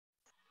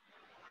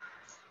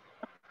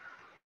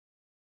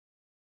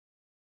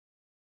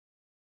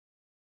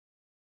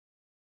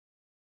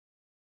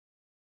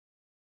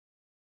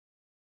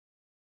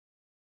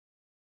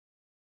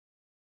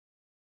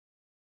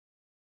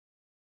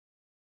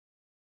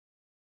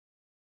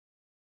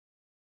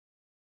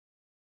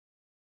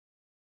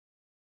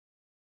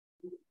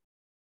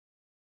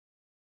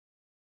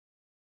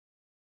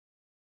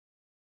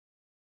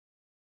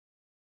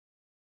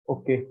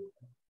Okay.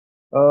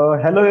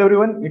 Hello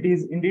everyone. It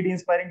is indeed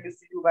inspiring to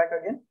see you back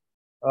again.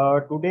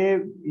 Today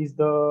is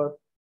the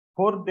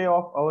fourth day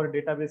of our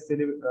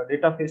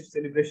DataFest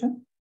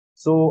celebration.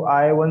 So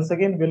I once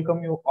again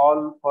welcome you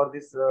all for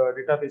this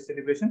DataFest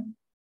celebration.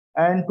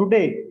 And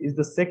today is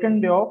the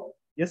second day of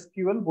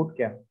SQL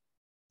bootcamp.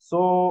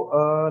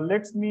 So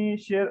let me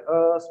share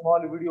a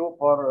small video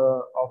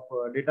for of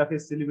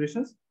DataFest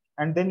celebrations,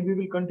 and then we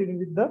will continue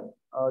with the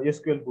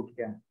SQL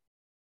bootcamp.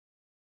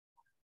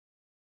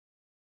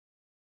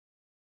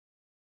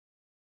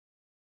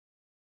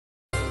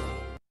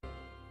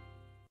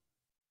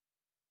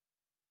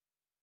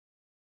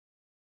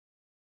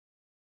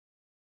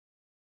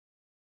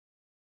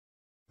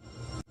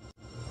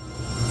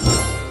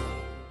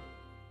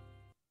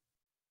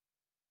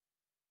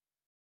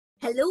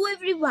 Hello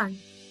everyone.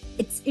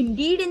 It's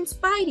indeed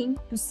inspiring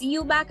to see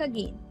you back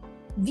again.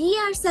 We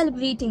are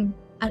celebrating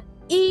our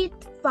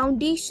 8th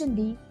Foundation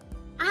Day.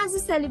 As a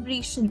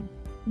celebration,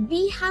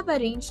 we have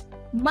arranged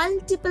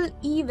multiple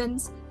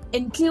events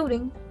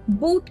including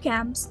boot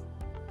camps,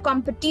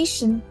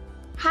 competition,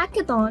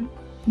 hackathon,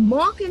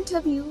 mock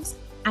interviews,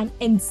 and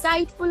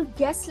insightful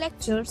guest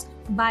lectures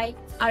by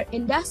our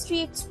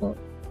industry expert.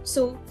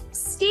 So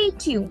stay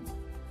tuned.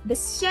 The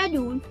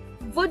schedule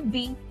would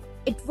be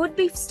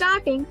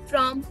starting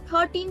from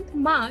 13th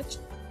March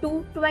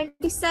to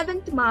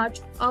 27th March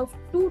of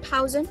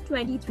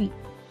 2023.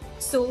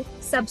 So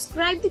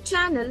subscribe the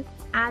channel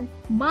and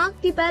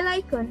mark the bell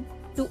icon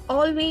to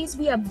always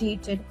be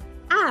updated,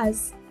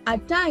 as our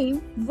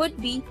time would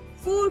be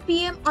 4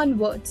 p.m.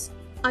 onwards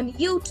on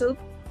YouTube,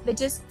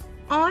 which is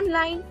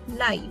online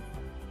live.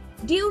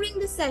 During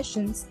the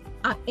sessions,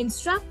 our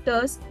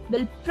instructors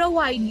will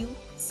provide you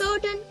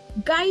certain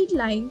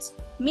guidelines.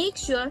 Make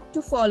sure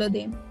to follow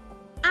them.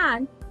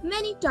 And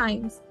many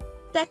times,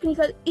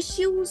 technical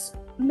issues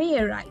may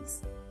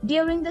arise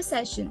during the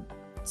session.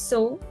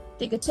 So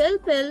take a chill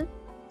pill,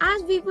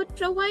 as we would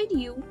provide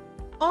you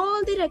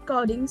all the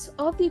recordings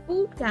of the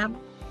bootcamp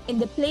in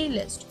the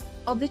playlist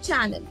of the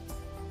channel.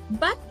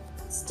 But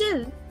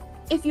still,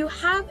 if you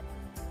have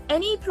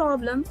any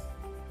problem,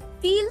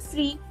 feel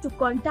free to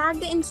contact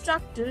the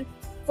instructor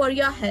for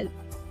your help.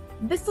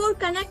 Before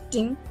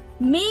connecting,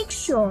 make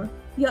sure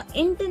your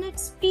internet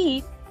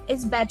speed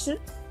is better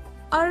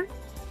or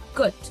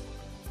good.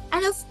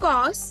 And of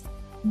course,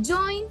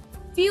 join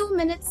few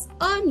minutes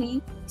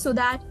early so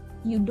that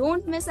you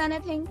don't miss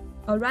anything.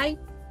 Alright?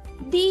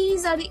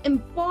 These are the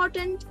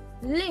important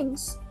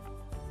links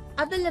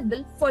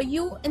available for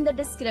you in the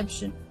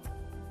description,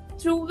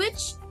 through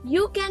which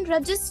you can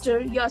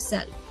register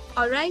yourself.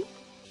 Alright?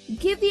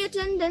 Give the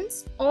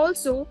attendance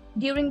also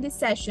during the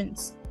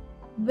sessions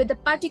with a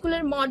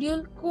particular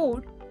module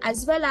code,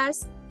 as well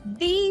as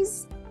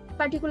these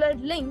particular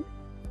link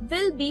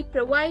will be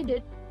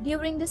provided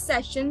during the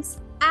sessions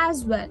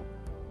as well.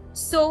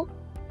 So,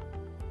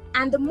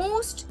 and the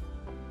most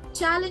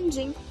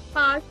challenging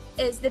part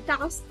is the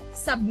task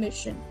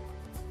submission.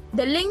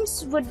 The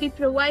links would be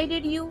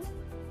provided you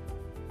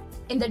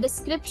in the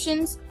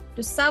descriptions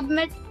to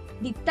submit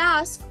the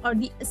task or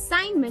the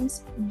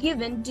assignments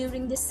given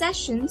during the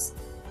sessions.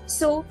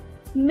 So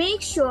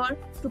make sure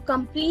to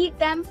complete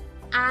them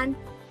and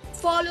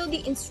follow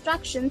the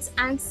instructions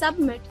and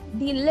submit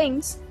the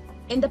links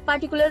in the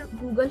particular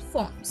Google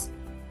Forms.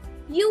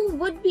 You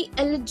would be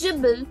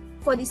eligible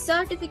for the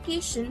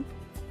certification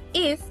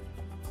if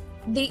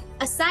the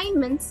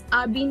assignments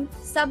are being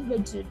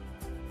submitted,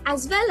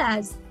 as well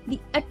as the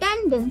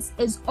attendance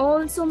is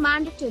also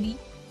mandatory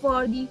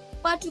for the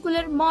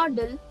particular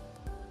model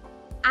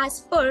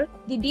as per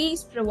the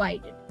days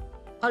provided.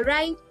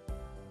 Alright?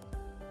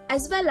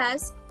 As well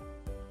as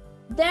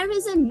there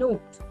is a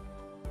note.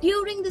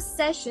 During the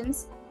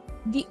sessions,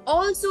 we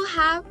also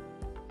have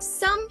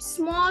some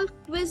small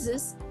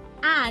quizzes,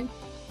 and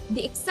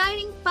the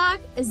exciting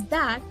part is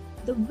that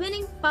the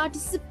winning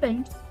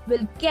participant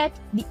will get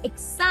the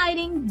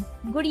exciting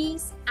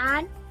goodies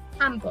and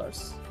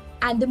hampers.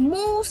 And the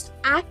most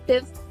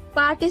active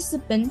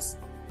participants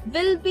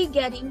will be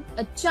getting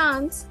a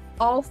chance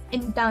of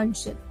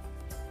internship.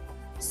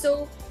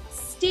 So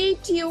stay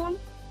tuned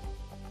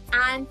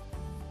and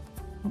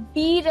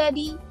be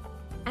ready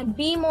and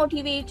be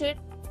motivated,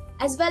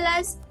 as well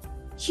as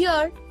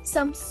here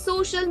some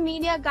social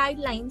media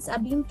guidelines are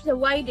being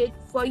provided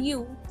for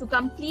you to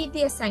complete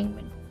the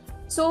assignment.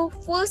 So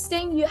first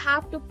thing, you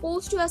have to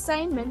post your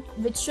assignment,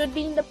 which should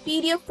be in the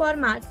PDF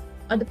format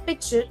or the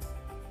picture,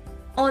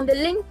 on the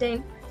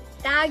LinkedIn,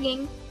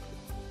 tagging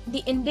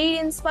the Indeed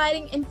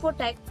Inspiring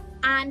Infotech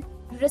and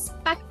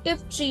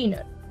respective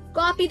trainer.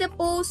 Copy the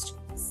post,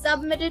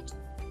 submit it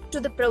to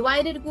the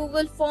provided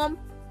Google form,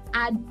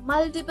 add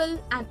multiple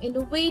and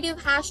innovative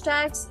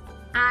hashtags,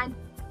 and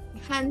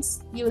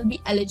hence you will be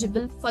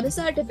eligible for the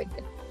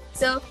certificate.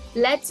 So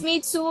let's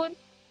meet soon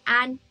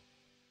and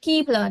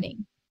keep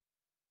learning.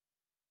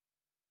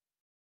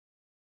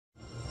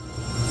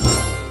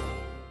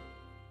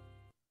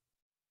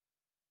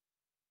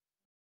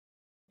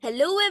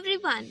 Hello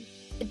everyone.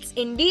 It's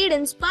indeed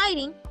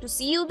inspiring to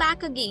see you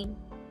back again.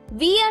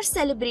 We are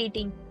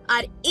celebrating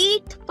our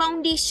 8th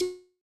foundation.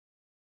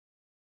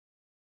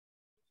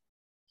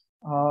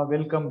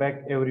 Welcome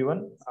back,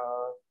 everyone.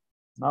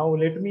 Now,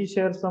 let me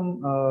share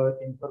some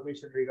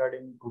information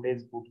regarding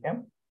today's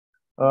bootcamp.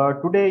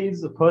 Today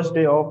is the first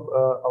day of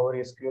our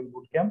SQL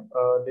bootcamp.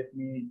 Let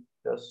me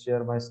just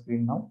share my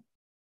screen now.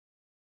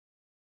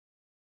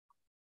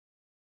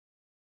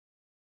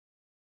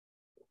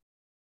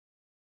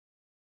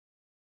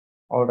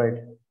 All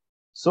right.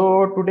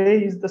 So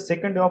today is the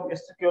second day of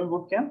SQL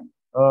bootcamp.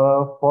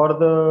 For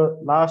the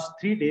last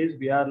 3 days,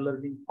 we are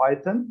learning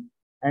Python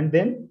and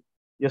then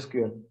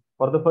SQL.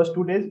 For the first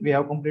 2 days, we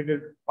have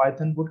completed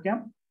Python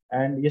bootcamp,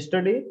 and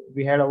yesterday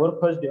we had our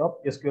first day of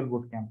SQL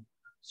bootcamp.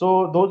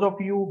 So those of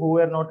you who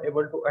were not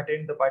able to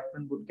attend the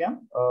Python bootcamp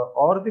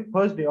or the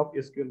first day of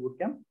SQL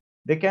bootcamp,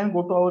 they can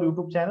go to our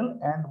YouTube channel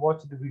and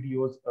watch the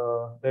videos,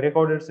 the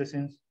recorded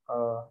sessions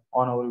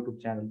on our YouTube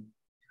channel.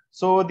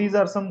 So these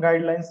are some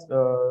guidelines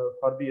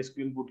for the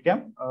SQL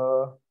bootcamp.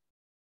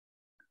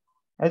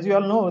 As you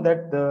all know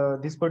that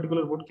this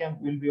particular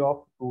bootcamp will be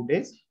of 2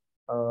 days,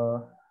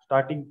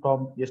 starting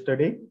from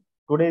yesterday.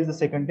 Today is the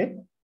second day.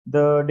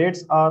 The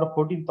dates are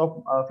 15th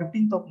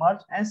of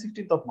March and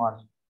 16th of March,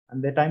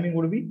 and the timing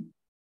would be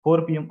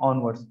 4 p.m.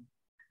 onwards.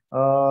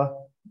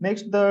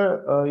 Next,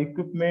 the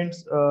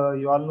equipments.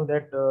 You all know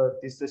that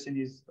this session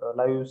is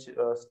live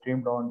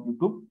streamed on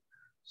YouTube.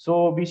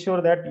 So be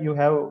sure that you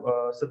have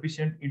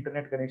sufficient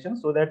internet connection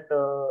so that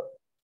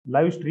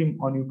live stream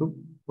on YouTube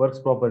works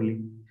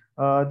properly.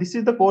 This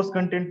is the course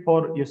content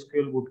for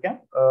SQL Bootcamp.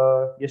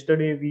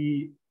 Yesterday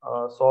we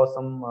saw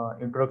some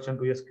introduction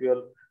to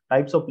SQL,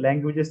 types of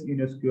languages in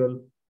SQL,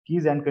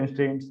 keys and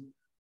constraints,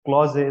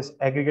 clauses,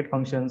 aggregate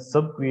functions,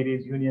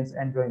 subqueries, unions,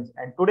 and joins.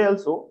 And today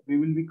also we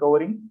will be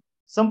covering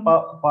some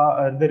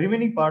the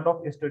remaining part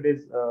of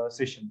yesterday's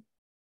session.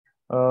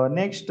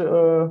 Next,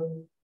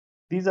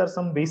 these are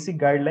some basic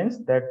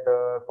guidelines that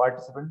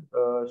participants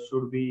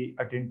should be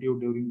attentive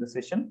during the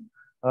session.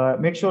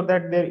 Make sure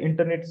that their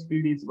internet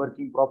speed is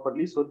working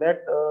properly so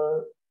that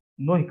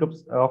no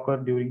hiccups occur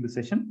during the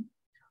session.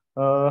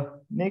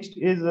 Next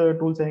is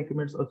tools and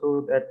equipments.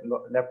 Also, that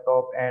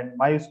laptop and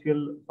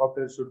MySQL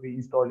software should be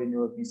installed in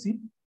your PC.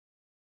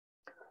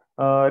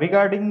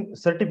 Regarding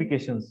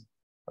certifications,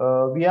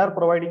 we are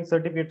providing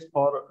certificates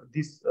for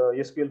this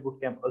SQL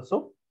bootcamp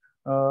also.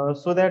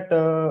 So that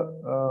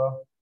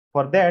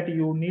for that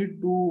you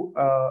need to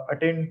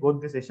attend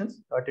both the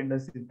sessions.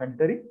 Attendance is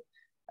mandatory,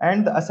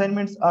 and the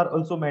assignments are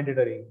also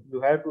mandatory.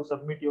 You have to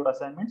submit your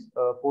assignments,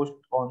 post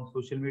on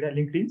social media,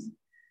 LinkedIn,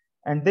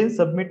 and then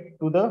submit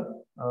to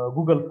the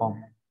Google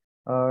form.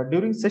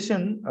 During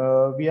session,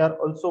 we are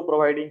also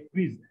providing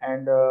quiz,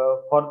 and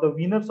for the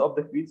winners of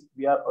the quiz,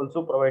 we are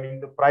also providing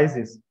the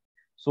prizes.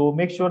 So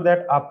make sure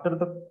that after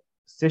the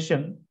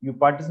session, you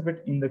participate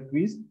in the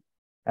quiz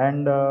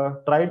and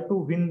try to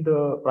win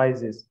the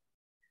prizes.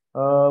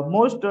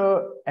 Most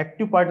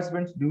active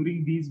participants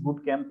during these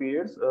bootcamp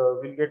periods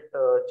will get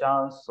a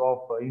chance of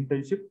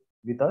internship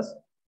with us.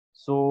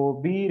 So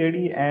be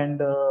ready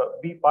and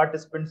be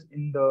participants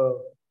in the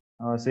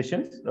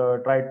sessions.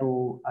 Try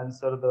to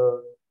answer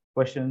the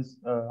questions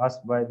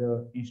asked by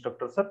the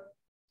instructor, sir.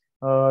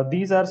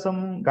 These are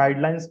some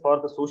guidelines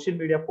for the social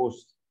media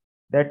posts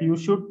that you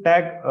should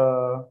tag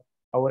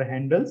our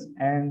handles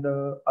and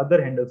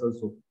other handles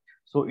also.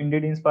 So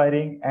Indeed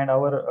Inspiring and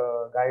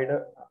our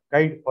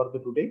guide for the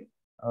today,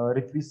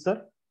 Ritvi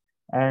sir,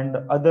 and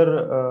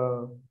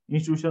other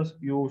institutions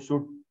you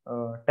should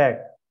tag.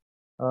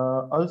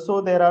 Also,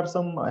 there are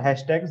some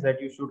hashtags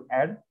that you should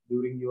add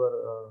during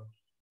your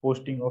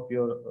posting of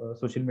your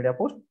social media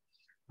post,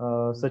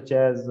 such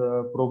as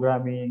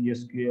programming,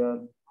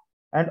 SQL,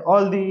 and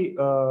all the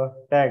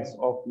tags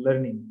of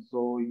learning.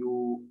 So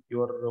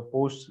your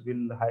posts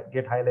will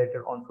get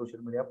highlighted on social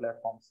media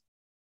platforms.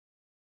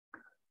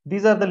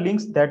 These are the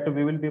links that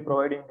we will be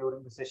providing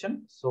during the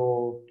session.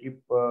 So keep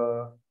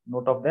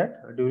note of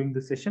that during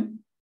the session.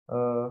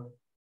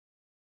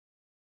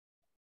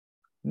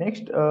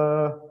 Next,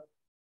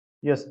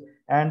 yes,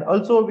 and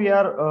also we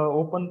are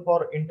open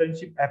for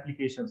internship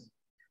applications.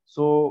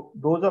 So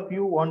those of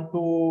you want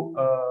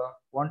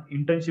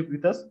internship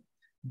with us,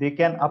 they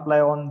can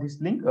apply on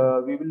this link.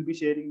 We will be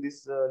sharing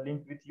this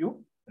link with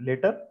you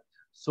later.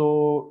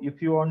 So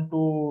if you want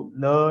to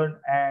learn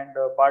and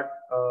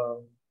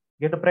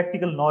get a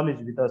practical knowledge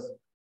with us,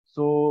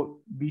 so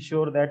be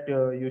sure that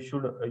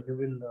you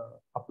will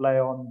apply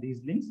on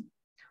these links.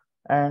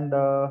 And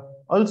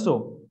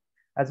also,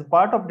 as a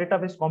part of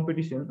DataFest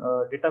competition,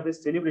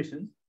 DataFest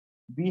celebrations,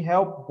 we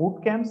have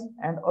boot camps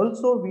and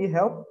also we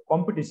have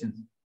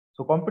competitions.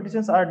 So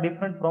competitions are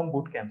different from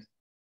boot camps.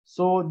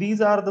 So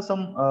these are the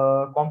some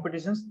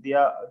competitions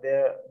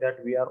that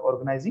we are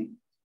organizing.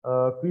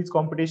 Quiz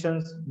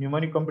competitions,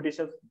 numeric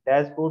competitions,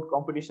 dashboard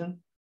competitions,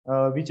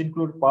 which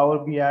include Power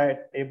BI,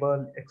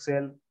 table,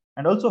 Excel,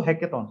 and also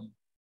hackathons.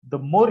 The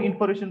more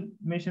information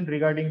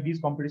regarding these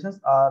competitions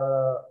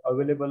are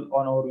available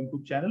on our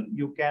YouTube channel.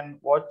 You can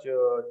watch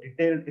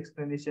detailed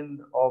explanation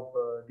of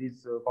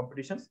these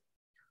competitions.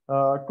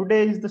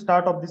 Today is the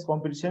start of this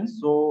competition,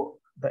 so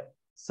the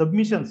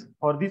submissions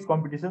for these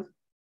competitions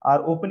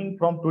are opening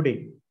from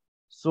today.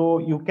 So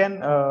you can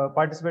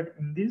participate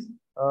in this.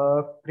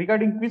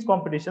 Regarding quiz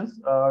competitions,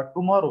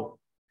 tomorrow,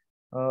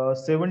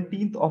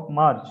 17th of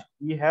March,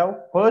 we have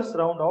first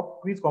round of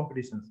quiz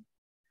competitions.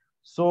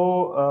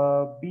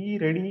 So be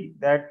ready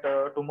that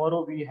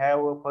tomorrow we have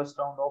a first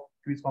round of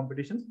quiz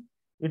competitions.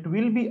 It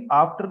will be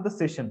after the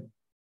session.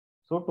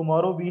 So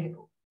tomorrow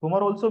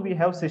also we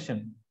have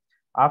session.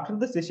 After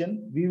the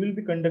session, we will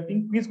be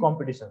conducting quiz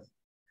competitions.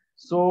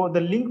 So the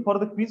link for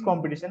the quiz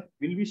competition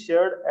will be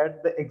shared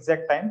at the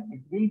exact time.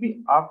 It will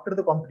be after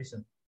the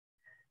competition,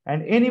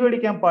 and anybody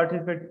can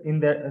participate in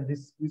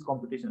this quiz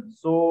competition.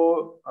 So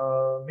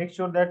make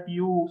sure that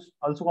you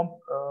also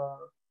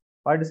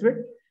participate,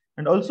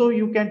 and also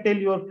you can tell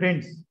your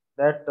friends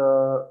that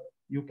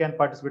you can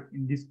participate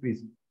in this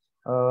quiz.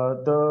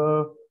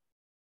 The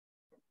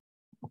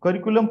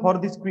curriculum for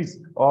this quiz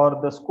or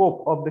the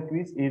scope of the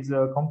quiz is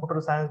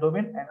computer science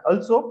domain and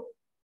also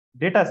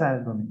data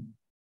science domain.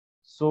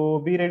 So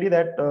be ready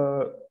that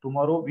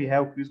tomorrow we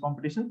have quiz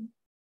competition.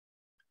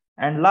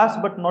 And last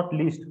but not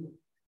least,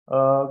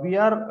 we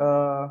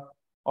are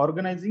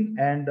organizing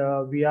and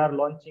we are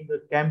launching a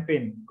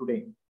campaign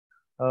today.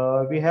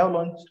 We have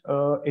launched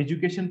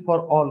Education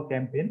for All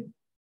campaign.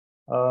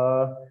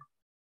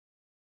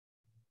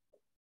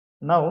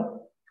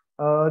 Now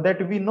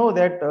that we know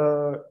that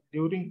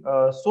during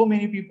so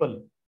many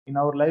people in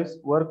our lives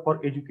work for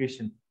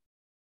education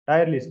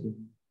tirelessly.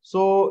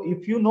 So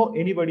if you know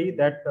anybody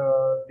that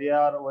they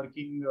are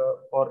working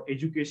for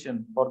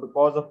education, for the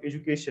cause of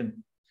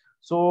education,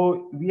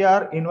 so we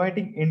are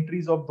inviting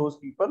entries of those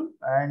people,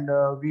 and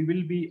we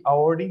will be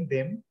awarding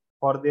them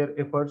for their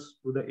efforts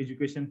to the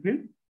education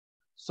field.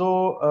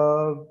 So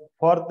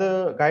for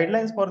the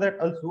guidelines for that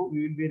also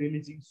we will be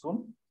releasing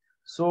soon.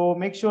 So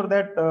make sure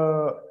that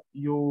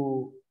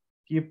you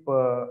keep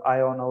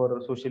eye on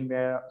our social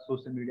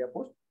media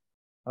post.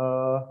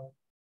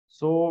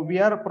 So we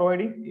are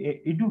providing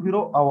a Edu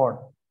Hero Award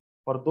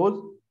for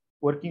those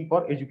working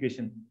for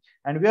education,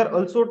 and we are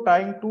also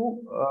trying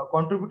to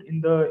contribute in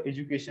the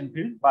education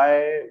field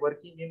by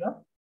working in a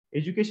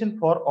Education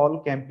for All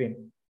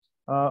campaign.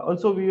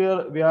 Also, we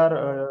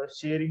are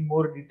sharing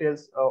more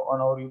details on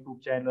our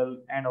YouTube channel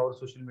and our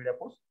social media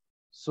posts.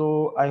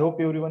 So I hope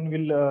everyone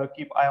will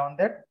keep eye on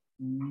that.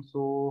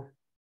 So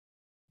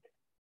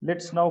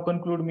let's now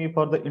conclude me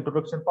for the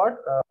introduction part.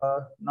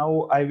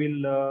 Now I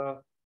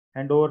will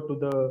hand over to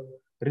the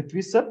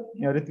Ritvish sir.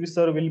 Ritvish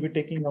sir will be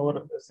taking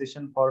our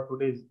session for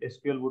today's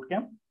SQL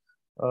bootcamp.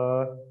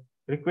 I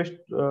request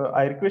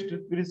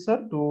Ritvish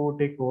sir to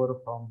take over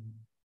from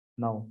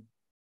now.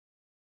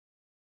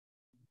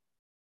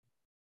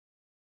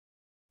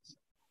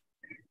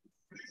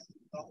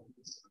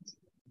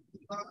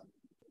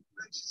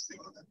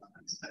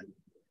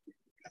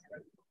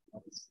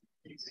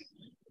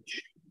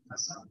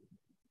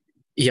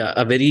 Yeah,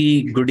 a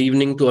very good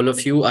evening to all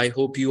of you. I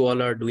hope you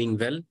all are doing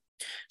well.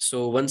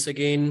 So once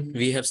again,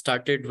 we have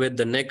started with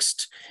the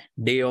next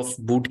day of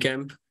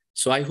bootcamp.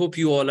 So I hope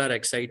you all are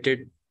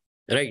excited,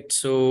 right?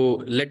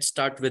 So let's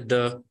start with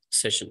the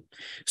session.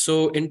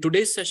 So in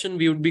today's session,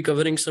 we would be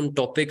covering some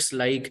topics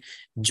like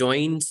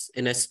joins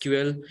in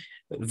SQL.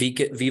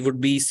 We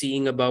would be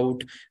seeing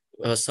about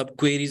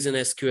subqueries in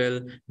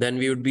SQL. Then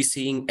we would be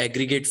seeing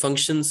aggregate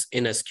functions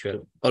in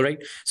SQL. All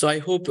right. So I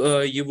hope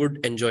you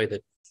would enjoy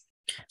that.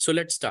 So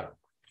let's start.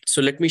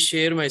 So let me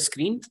share my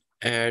screen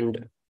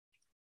and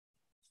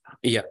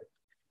yeah.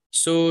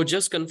 So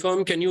just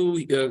confirm, can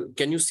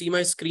you see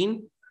my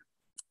screen?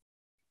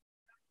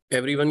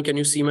 Everyone, can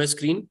you see my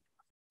screen?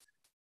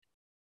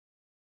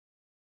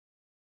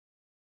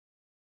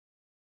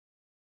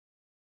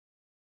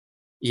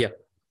 Yeah.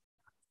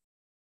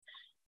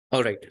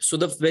 All right. So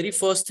the very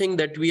first thing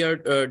that we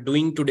are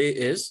doing today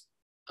is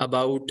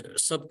about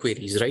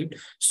subqueries, right?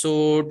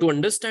 So to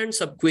understand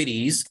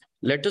subqueries,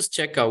 let us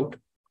check out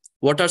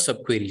what are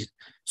subqueries.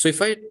 So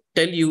if I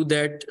tell you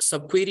that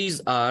subqueries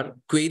are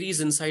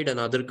queries inside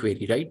another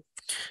query, right?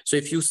 So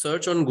if you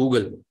search on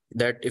Google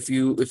that if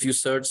you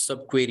search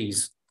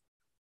subqueries,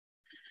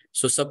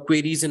 so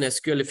subqueries in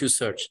SQL, if you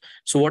search,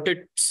 so what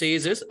it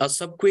says is a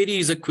subquery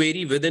is a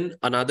query within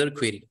another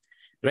query.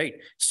 Right.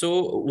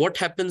 So what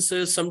happens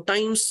is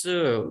sometimes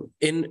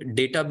in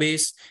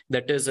database,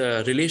 that is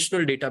a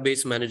relational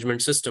database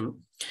management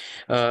system,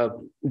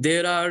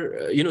 there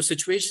are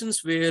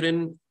situations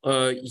wherein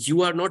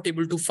you are not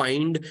able to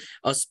find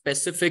a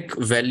specific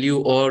value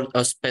or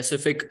a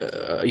specific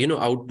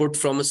output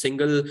from a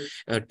single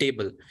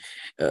table.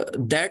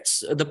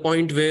 That's the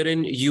point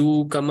wherein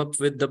you come up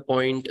with the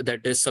point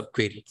that is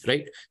subquery,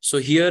 right? So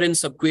here in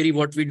subquery,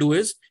 what we do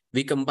is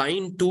we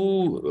combine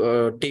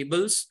two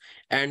tables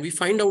and we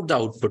find out the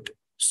output.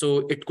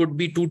 So it could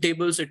be two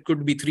tables, it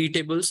could be three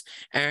tables,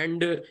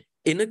 and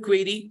in a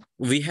query,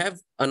 we have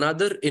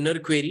another inner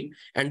query,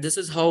 and this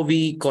is how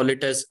we call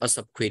it as a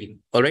subquery.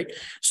 All right.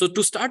 So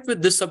to start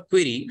with this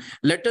subquery,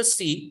 let us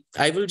see.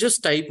 I will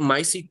just type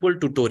MySQL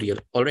tutorial.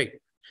 All right.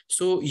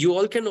 So you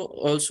all can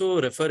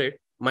also refer it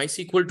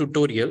MySQL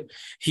tutorial.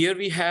 Here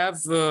we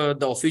have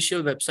the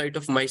official website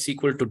of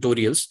MySQL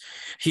tutorials.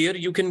 Here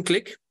you can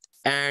click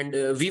and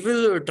we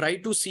will try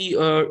to see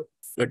a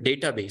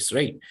database,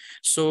 right?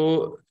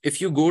 So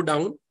if you go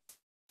down,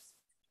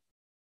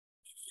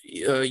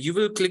 you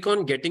will click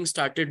on getting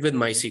started with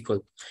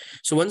MySQL.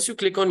 So once you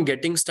click on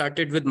getting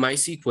started with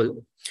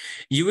MySQL,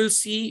 you will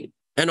see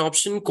an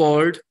option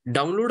called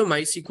download a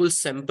MySQL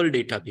sample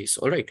database.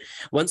 All right.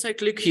 Once I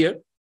click here,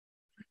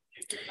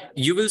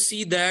 you will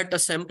see that a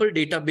sample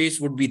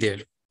database would be there.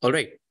 All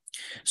right.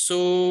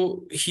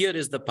 So here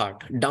is the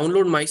part,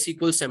 download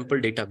MySQL sample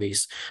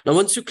database. Now,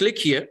 once you click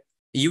here,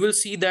 you will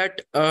see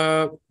that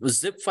a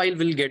zip file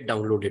will get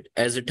downloaded,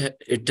 as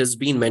it has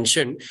been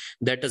mentioned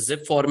that a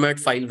zip format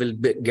file will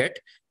get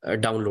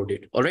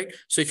downloaded. All right.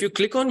 So if you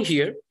click on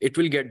here, it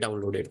will get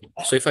downloaded.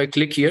 So if I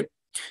click here,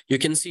 you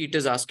can see it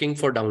is asking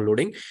for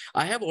downloading.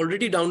 I have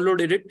already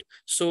downloaded it.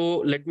 So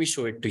let me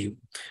show it to you.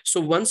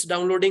 So once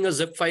downloading a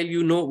zip file,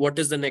 you know what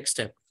is the next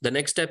step. The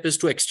next step is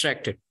to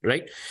extract it,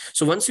 right?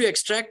 So once you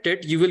extract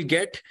it, you will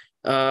get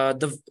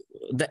the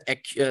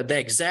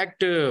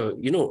exact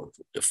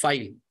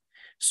file.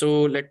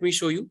 So let me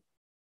show you.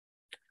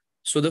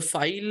 So the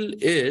file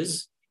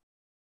is,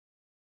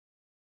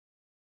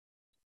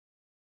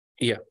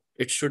 yeah,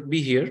 it should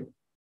be here.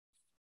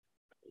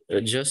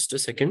 Just a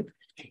second.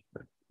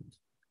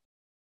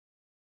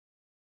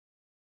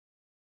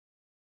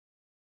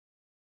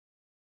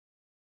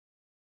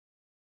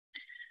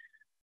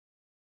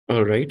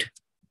 All right.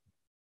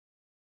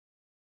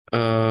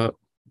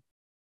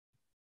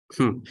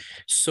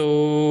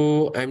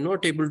 So I'm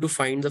not able to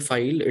find the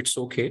file. It's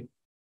okay.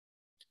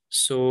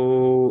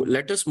 So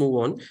let us move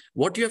on.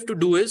 What you have to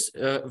do is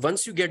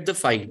once you get the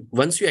file,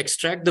 once you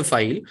extract the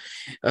file,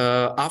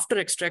 after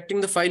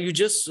extracting the file, you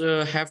just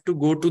have to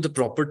go to the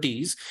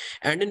properties,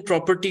 and in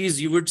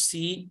properties, you would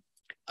see,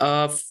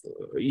 in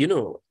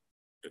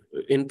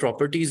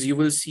properties, you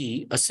will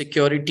see a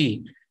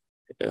security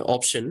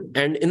option,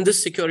 and in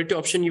this security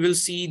option you will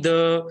see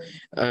the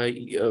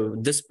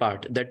this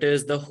part, that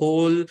is the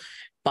whole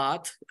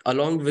path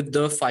along with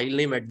the file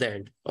name at the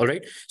end. All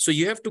right, so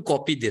you have to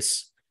copy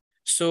this.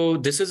 So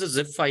this is a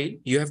zip file,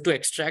 you have to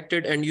extract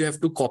it, and you have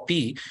to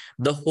copy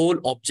the whole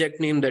object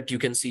name that you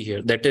can see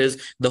here, that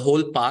is the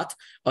whole path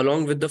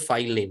along with the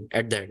file name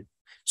at the end.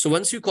 So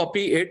once you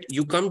copy it,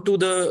 you come to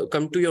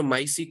your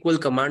MySQL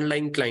command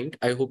line client.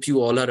 I hope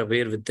you all are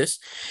aware with this,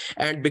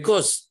 and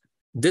because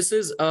this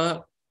is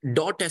a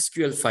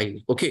 .sql file.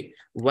 Okay,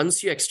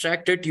 once you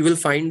extract it, you will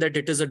find that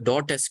it is a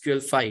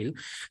 .sql file.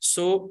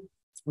 So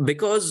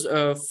because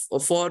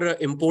for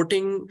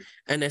importing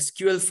an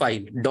SQL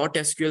file,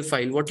 .sql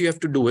file, what you have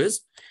to do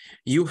is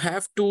you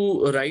have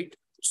to write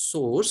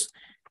source,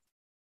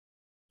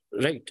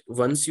 right?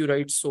 Once you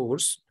write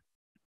source,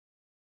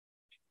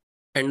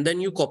 and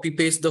then you copy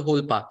paste the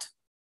whole path.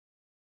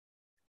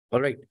 All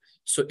right.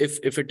 So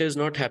if it is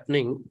not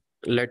happening,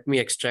 let me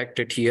extract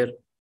it here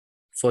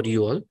for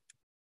you all.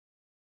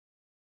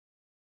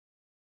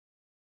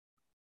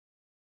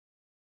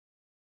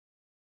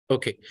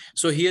 Okay,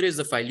 so here is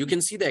the file. You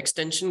can see the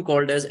extension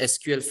called as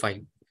SQL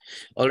file.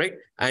 All right,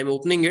 I'm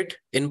opening it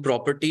in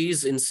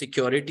properties, in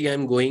security,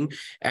 I'm going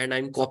and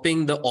I'm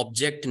copying the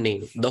object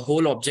name, the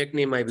whole object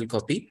name I will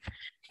copy,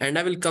 and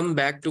I will come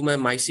back to my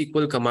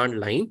MySQL command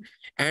line.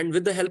 And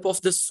with the help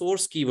of the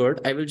source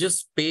keyword, I will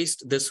just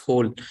paste this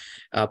whole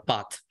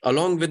path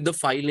along with the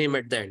file name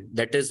at the end,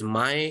 that is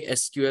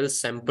MySQL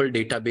sample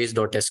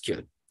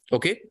database.sql.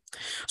 Okay,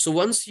 so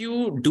once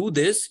you do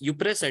this, you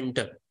press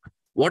enter.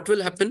 What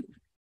will happen?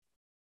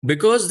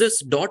 Because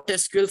this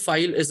 .sql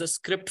file is a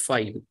script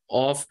file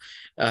of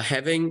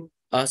having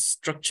a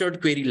structured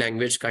query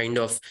language kind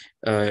of,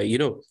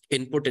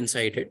 input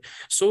inside it.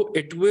 So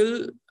it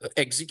will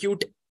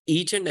execute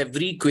each and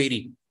every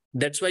query.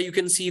 That's why you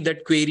can see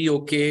that query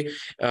okay,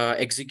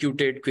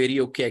 executed,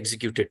 query okay,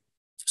 executed.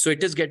 So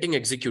it is getting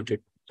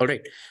executed. All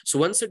right. So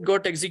once it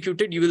got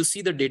executed, you will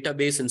see the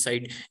database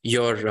inside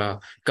your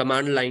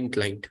command line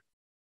client.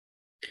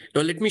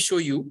 Now let me show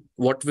you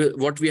what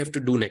we have to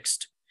do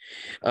next.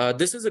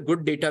 This is a good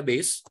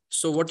database.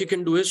 So what you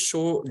can do is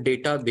show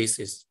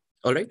databases.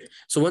 All right.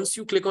 So once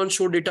you click on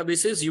show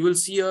databases, you will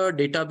see a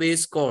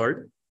database called,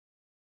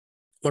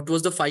 what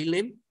was the file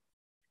name?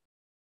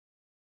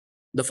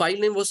 The file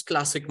name was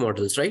classic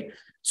models, right?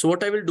 So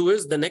what I will do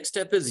is the next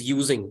step is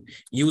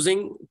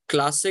using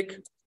classic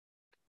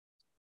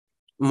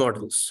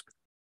models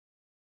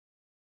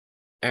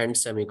and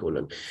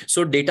semicolon.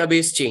 So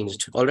database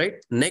changed. All right.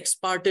 Next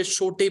part is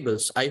show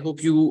tables. I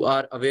hope you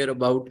are aware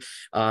about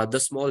the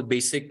small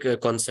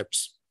basic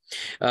concepts.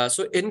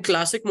 So in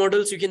classic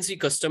models, you can see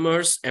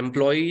customers,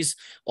 employees,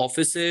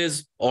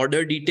 offices,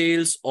 order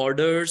details,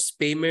 orders,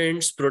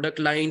 payments, product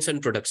lines,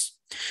 and products.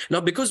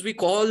 Now, because we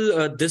call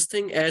this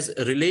thing as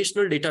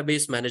relational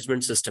database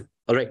management system,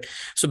 all right.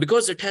 So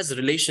because it has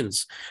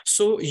relations,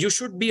 so you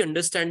should be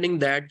understanding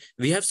that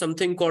we have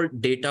something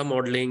called data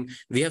modeling.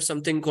 We have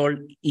something called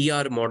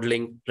ER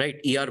modeling, right?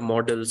 ER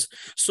models.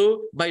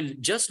 So by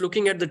just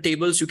looking at the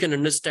tables, you can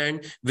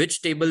understand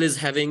which table is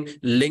having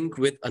link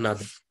with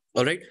another.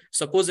 All right.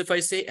 Suppose if I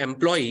say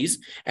employees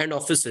and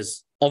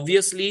offices,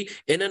 obviously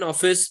in an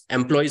office,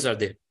 employees are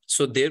there.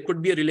 So there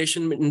could be a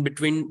relation in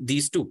between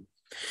these two.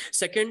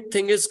 Second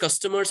thing is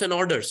customers and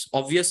orders.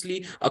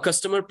 Obviously, a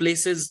customer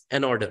places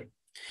an order.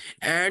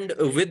 And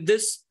with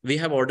this, we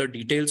have order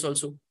details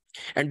also.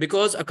 And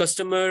because a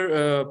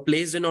customer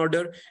placed an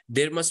order,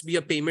 there must be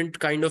a payment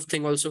kind of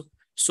thing also.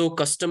 So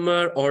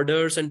customer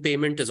orders and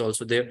payment is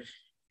also there.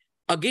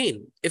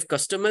 Again, if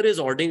customer is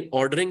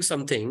ordering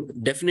something,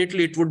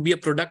 definitely it would be a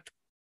product,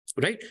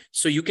 right?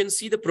 So you can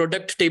see the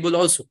product table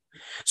also.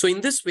 So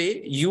in this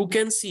way, you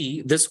can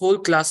see this whole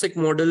classic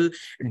model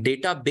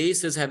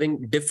database is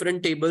having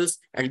different tables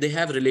and they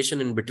have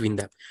relation in between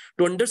them.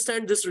 To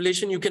understand this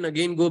relation, you can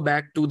again go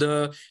back to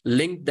the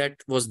link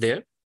that was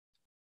there.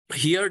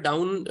 Here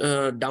down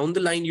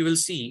the line, you will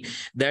see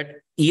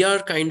that ER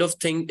kind of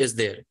thing is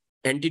there.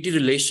 Entity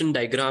relation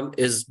diagram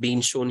is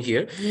being shown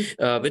here,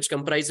 which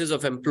comprises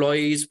of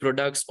employees,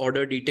 products,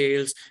 order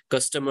details,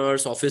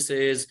 customers,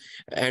 offices,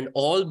 and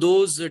all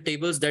those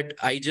tables that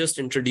I just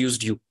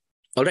introduced you.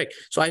 All right.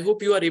 So I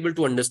hope you are able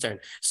to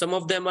understand. Some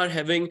of them are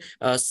having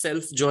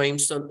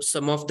self-joins,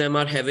 some of them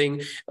are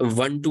having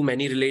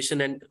one-to-many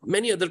relation, and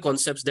many other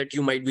concepts that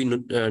you might be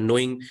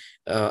knowing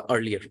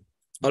earlier.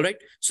 All right.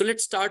 So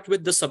let's start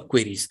with the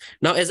subqueries.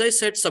 Now, as I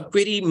said,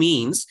 subquery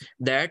means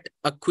that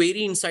a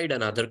query inside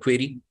another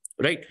query,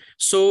 right?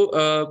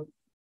 So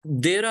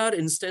there are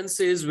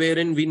instances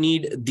wherein we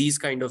need these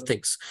kind of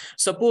things.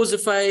 Suppose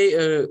if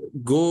I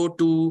go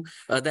to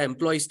the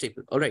employees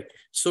table. All right.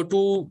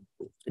 So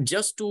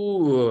just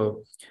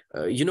to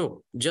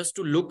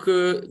look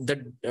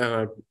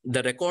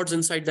the records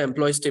inside the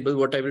employees table,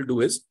 what I will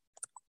do is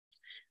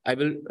I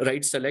will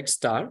write select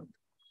star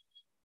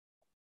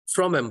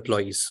from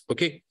employees.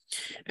 Okay.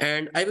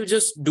 And I will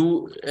just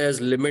do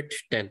as limit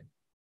 10.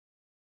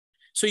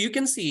 So you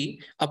can see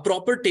a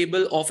proper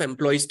table of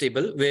employees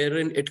table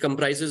wherein it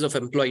comprises of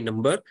employee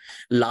number,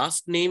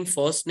 last name,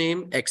 first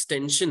name,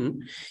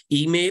 extension,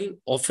 email,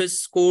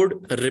 office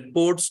code,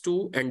 reports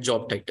to, and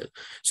job title.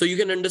 So you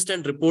can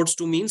understand reports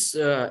to means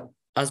a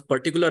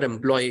particular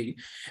employee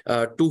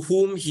to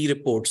whom he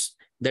reports.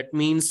 That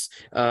means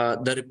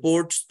the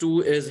reports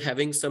to is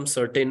having some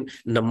certain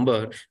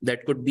number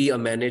that could be a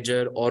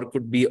manager or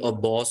could be a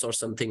boss or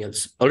something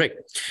else. All right.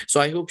 So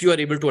I hope you are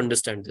able to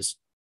understand this.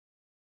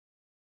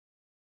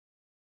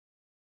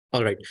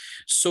 All right.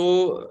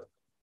 So,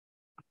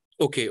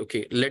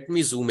 okay. Let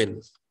me zoom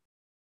in.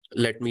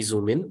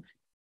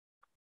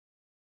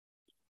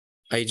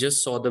 I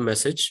just saw the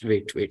message.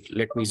 Wait.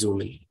 Let me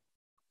zoom in.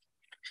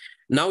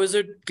 Now, is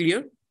it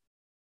clear?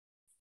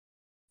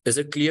 Is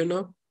it clear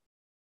now?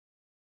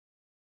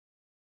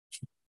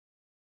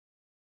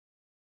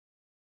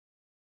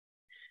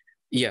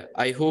 Yeah,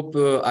 I hope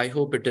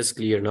it is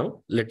clear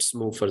now. Let's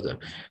move further.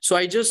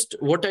 So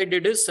what I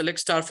did is select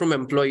star from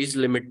employees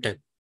limit 10.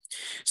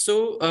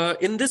 So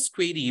in this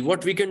query,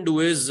 what we can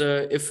do is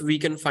if we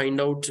can find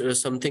out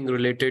something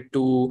related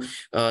to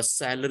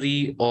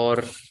salary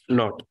or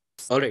not.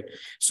 All right.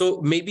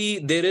 So maybe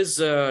there is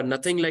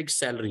nothing like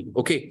salary.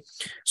 Okay.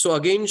 So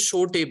again,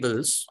 show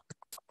tables.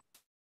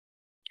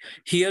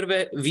 Here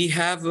where we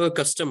have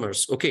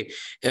customers. Okay.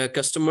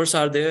 Customers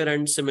are there,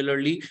 and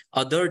similarly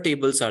other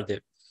tables are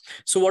there.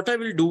 So what I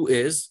will do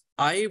is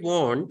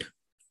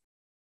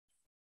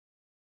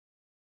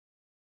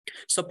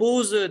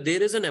suppose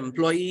there is an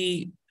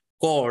employee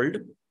called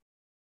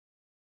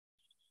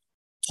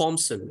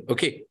Thompson.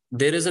 Okay.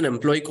 There is an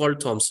employee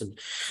called Thompson.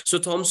 So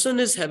Thompson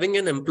is having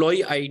an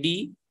employee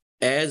ID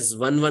as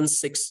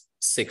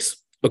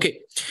 1166.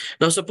 Okay.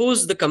 Now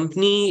suppose the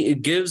company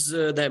gives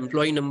the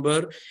employee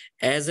number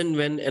as and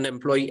when an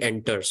employee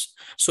enters.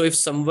 So if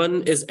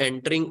someone is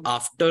entering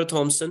after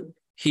Thompson,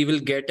 he will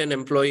get an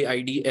employee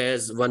ID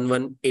as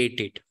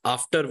 1188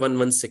 after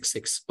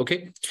 1166.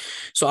 Okay.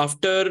 So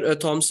after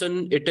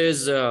Thompson, it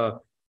is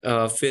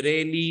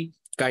Firelli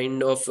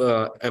kind of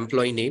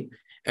employee name.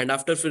 And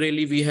after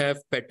Firelli, we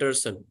have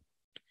Peterson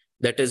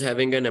that is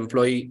having an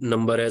employee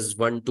number as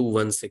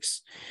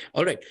 1216.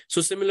 All right.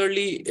 So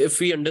similarly, if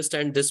we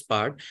understand this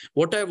part,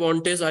 what I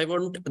want is I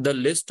want the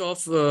list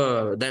of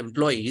the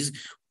employees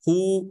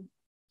who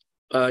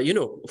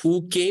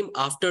came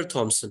after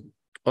Thompson.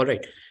 All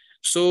right.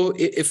 So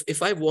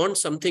if I want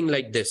something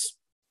like this,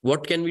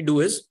 what can we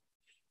do is,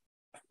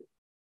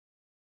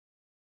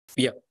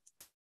 yeah.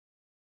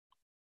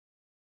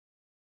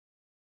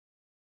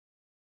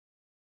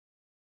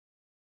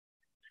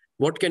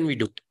 What can we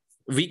do?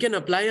 We can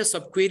apply a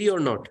subquery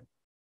or not.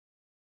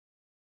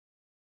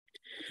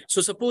 So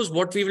suppose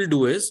what we will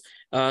do is,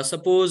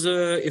 suppose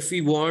if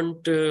we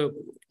want the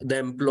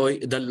employee,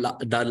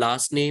 the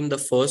last name, the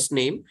first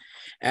name,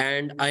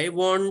 and I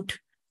want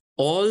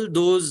all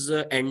those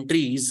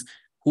entries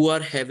who are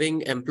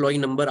having employee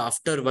number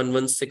after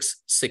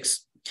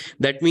 1166.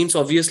 That means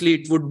obviously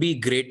it would be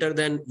greater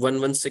than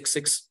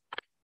 1166.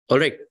 All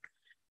right.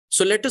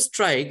 So let us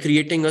try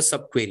creating a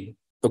subquery.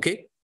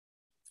 Okay.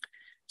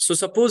 So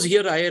suppose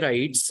here I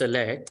write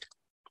select.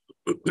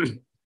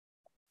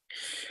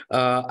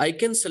 I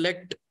can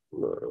select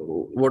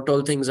what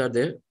all things are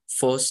there.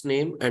 first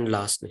name and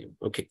last name.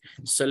 Okay,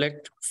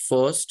 select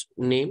first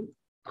name,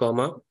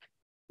 comma,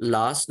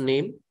 last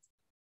name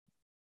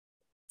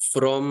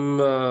from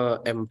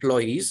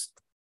employees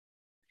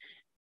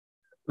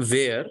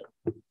where,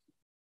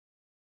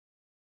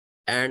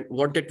 and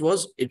what it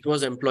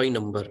was employee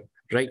number,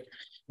 right?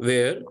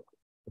 Where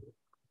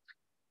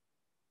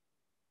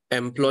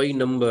employee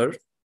number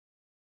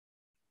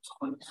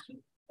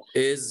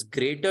is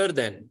greater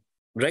than,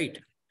 right?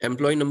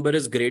 Employee number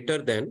is greater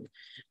than,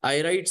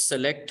 I write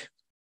select,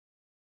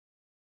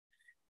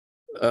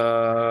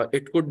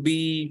 it could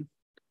be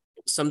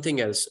something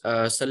else.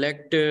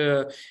 Select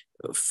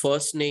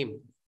first name.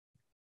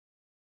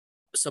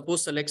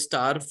 Suppose select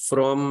star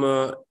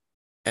from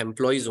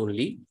employees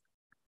only,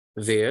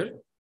 where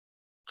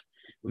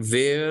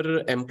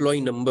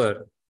employee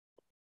number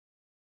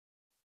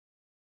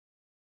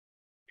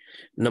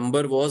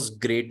was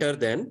greater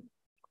than,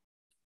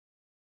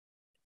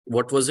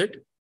 what was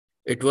it?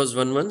 It was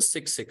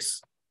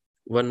 1166.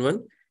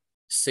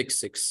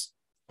 1166.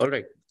 All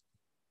right.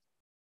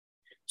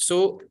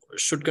 So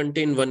should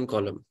contain one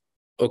column.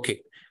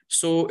 Okay.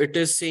 So it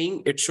is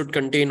saying it should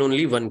contain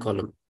only one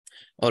column.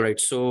 All right.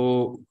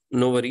 So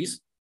no worries.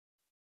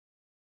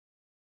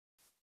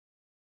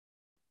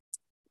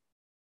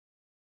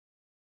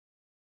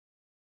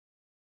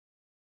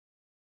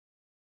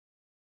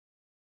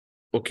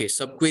 Okay,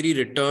 subquery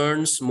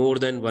returns more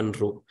than one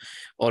row.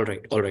 All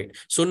right, all right.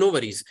 So no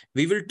worries.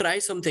 We will try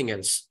something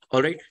else.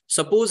 All right.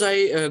 Suppose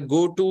I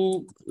go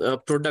to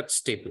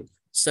products table,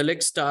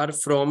 select star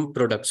from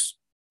products,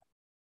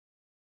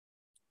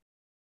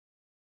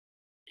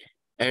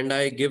 and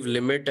I give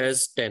limit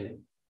as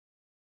 10.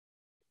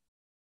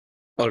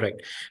 All right.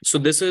 So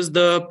this is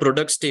the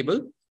products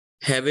table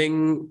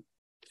having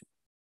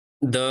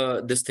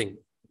this thing,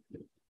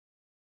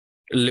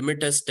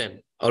 limit as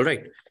 10. All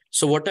right.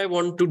 So what I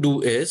want to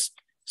do is,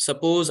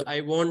 suppose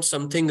I want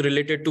something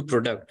related to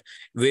product,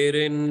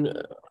 wherein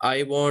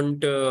I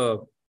want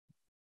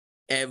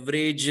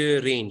average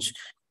range.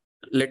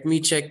 Let me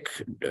check,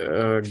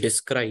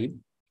 describe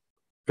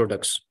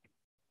products.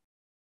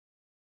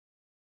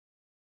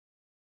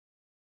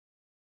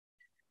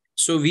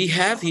 So we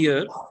have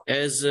here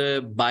as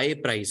buy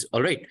price.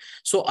 All right.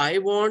 So I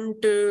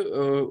want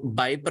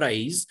buy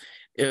price.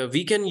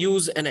 We can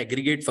use an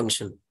aggregate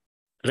function.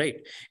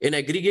 Right. In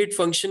aggregate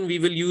function, we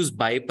will use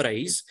buy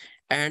price,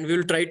 and we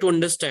will try to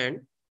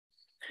understand.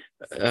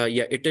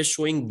 Yeah, it is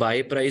showing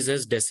buy price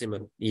as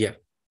decimal. Yeah.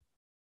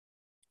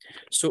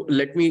 So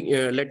let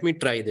me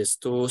try this.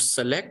 So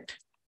select,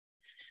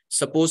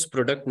 suppose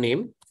product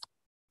name,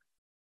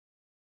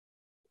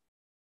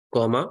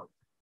 comma,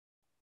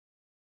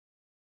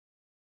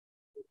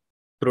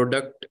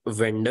 product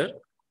vendor.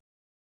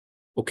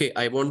 Okay,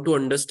 I want to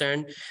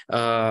understand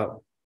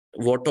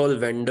what all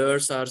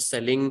vendors are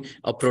selling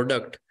a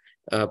product.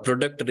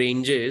 Product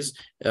ranges,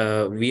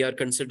 we are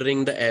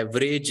considering the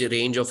average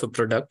range of a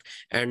product,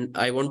 and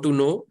I want to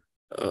know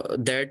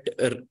that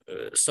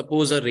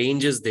suppose a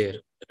range is there,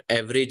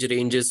 average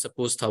range is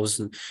suppose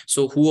 1,000.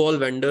 So who all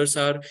vendors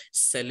are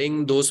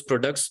selling those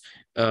products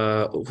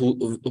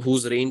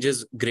whose range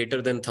is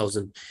greater than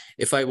 1,000?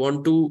 If I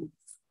want to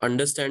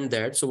understand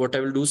that, so what I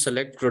will do,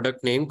 select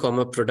product name,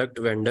 comma, product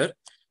vendor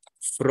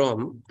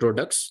from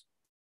products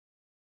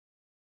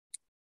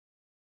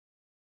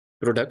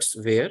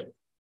where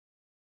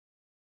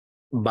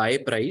buy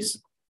price,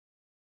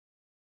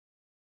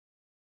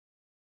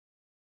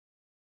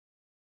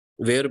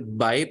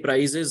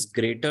 is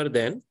greater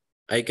than,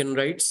 I can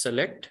write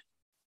select,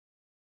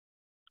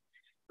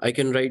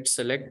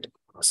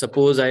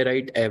 suppose I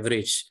write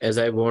average, as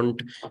I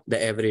want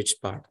the average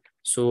part.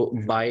 So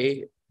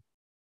buy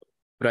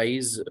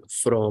price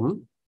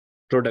from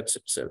products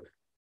itself,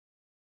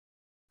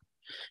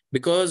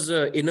 because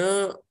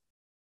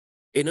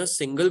in a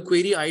single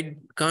query, I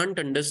can't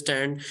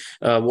understand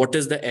what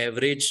is the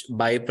average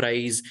buy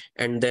price,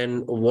 and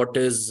then what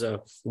is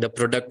the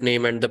product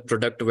name and the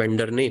product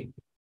vendor name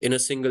in a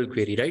single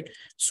query, right?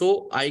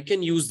 So I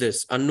can use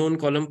this unknown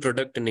column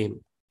product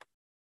name.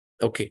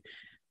 Okay,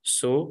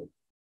 so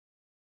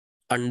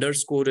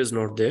underscore is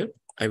not there.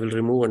 I will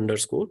remove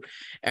underscore.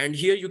 And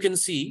here you can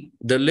see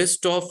the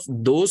list of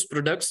those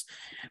products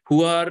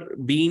who are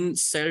being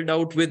sold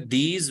out with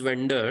these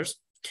vendors,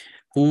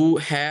 who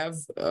have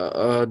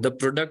the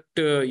product,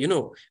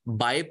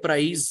 buy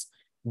price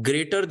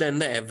greater than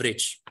the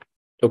average.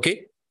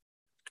 Okay.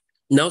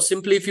 Now,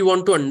 simply, if you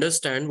want to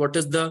understand what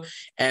is the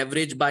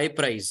average buy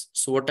price,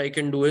 so what I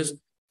can do is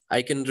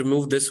I can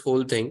remove this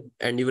whole thing,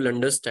 and you will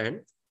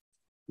understand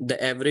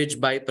the average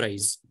buy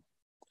price,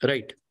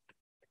 right?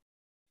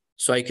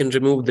 So I can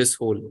remove this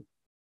whole.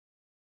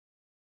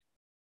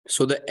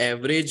 So the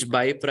average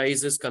buy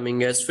price is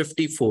coming as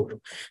 54.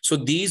 So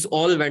these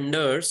all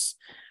vendors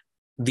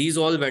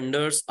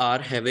are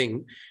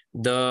having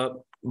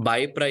the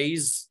buy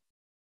price.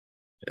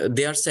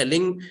 They are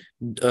selling,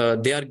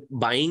 they are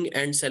buying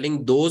and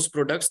selling those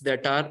products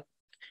that are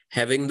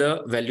having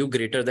the value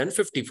greater than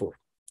 54.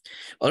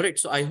 All right,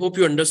 so I hope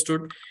you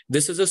understood.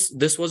 This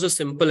was a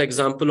simple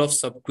example of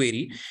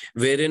subquery,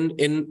 wherein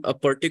in a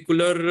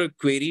particular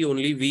query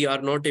only we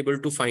are not able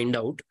to find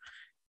out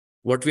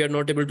what we are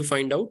not able to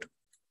find out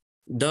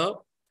the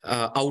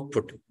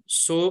output.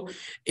 So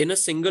in a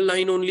single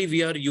line only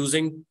we are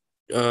using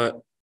a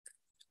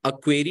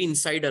query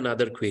inside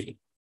another query.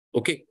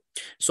 Okay,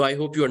 so I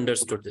hope you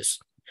understood this.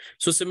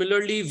 So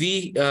similarly,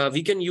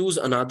 we can use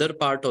another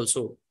part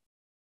also,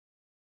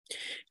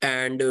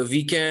 and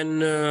we can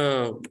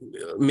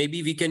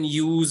maybe we can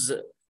use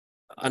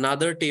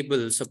another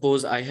table.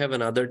 Suppose I have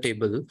another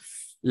table.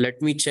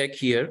 Let me check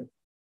here.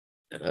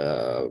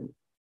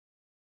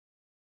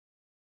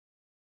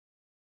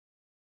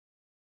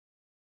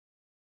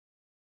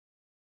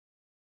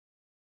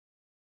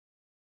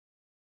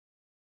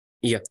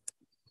 Yeah.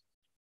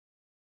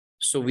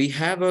 So we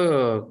have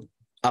a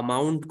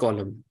amount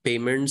column,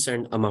 payments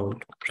and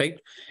amount, right?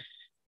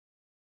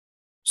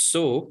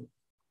 So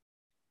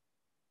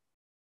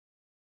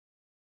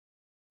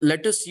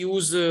let us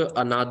use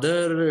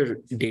another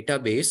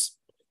database.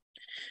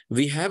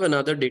 We have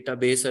another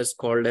database as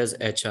called as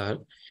HR.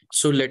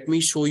 So let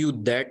me show you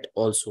that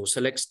also.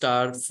 Select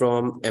star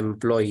from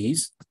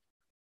employees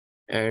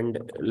and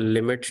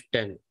limit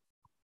 10.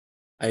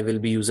 I will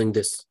be using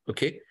this.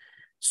 Okay.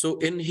 So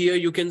in here,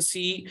 you can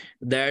see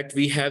that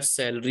we have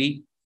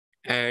salary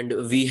and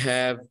we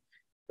have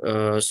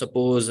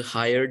suppose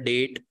hire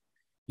date,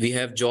 we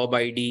have job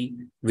ID,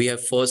 we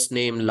have first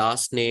name,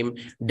 last name,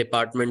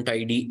 department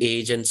ID,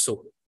 age, and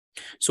so.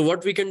 So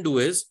what we can do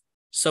is,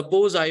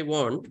 suppose I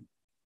want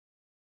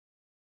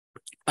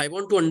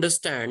to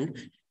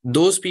understand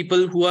those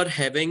people who are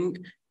having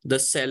the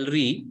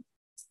salary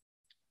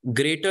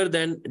greater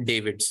than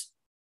David's.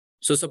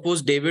 So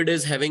suppose David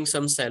is having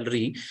some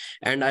salary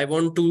and I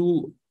want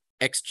to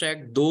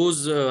extract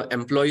those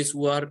employees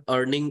who are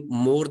earning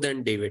more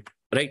than David,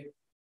 right?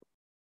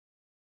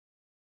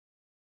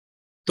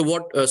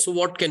 So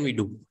what can we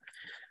do?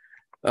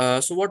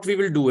 So what we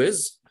will do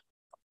is,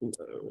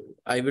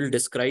 I will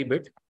describe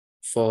it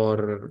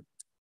for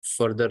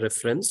further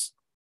reference,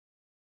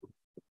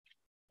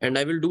 and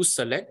I will do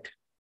select.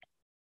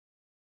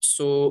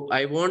 So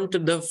I want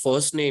the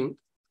first name,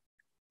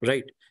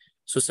 right?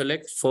 So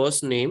select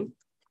first name,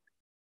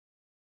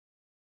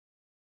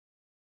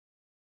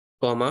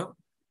 comma,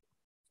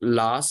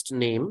 last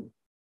name.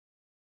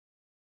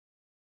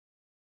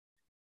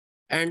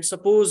 And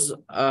suppose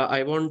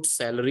I want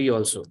salary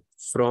also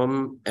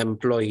from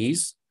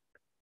employees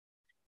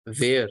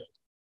where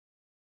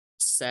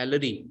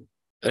salary,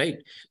 right?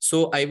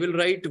 So I will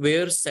write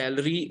where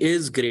salary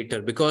is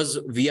greater, because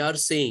we are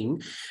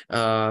saying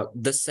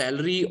the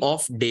salary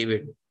of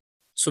David.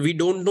 So we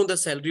don't know the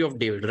salary of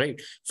David, right?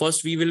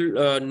 First, we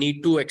will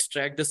need to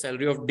extract the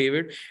salary of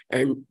David,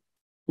 and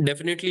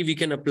definitely we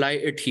can apply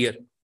it here.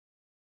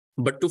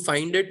 But to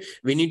find it,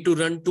 we need to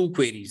run two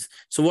queries.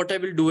 So what I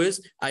will do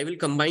is I will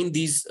combine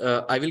these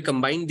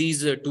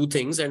two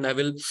things, and I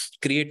will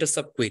create a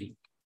subquery.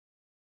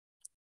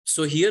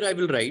 So here I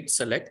will write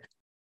select.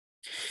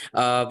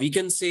 We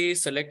can say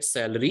select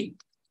salary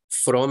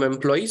from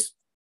employees.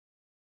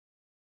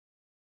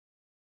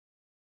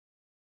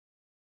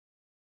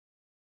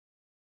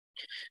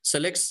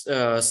 Select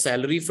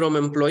salary from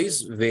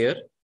employees where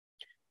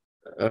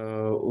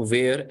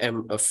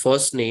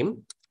first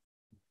name,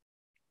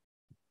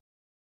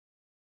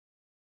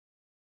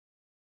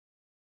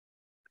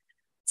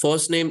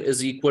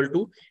 is equal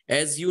to,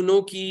 as you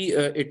know, key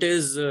it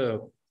is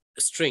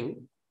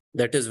string,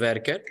 that is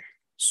varchar.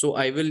 So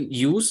I will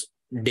use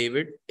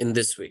David in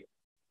this way.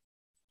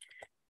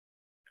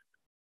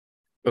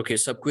 Okay,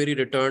 subquery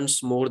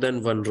returns more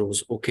than one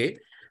rows. Okay,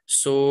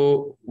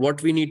 so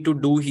what we need to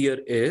do here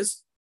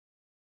is,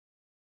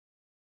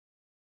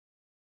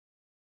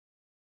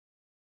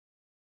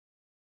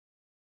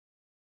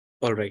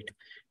 all right,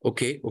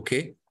 okay.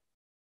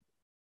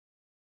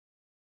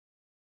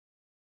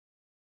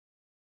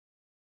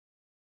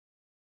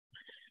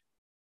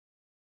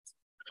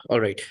 All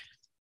right,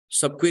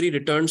 subquery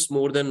returns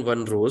more than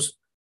one rows.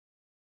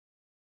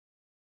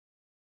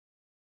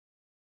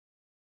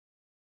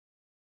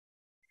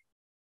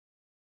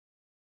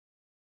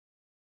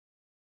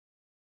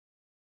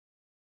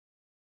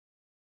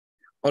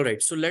 All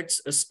right, so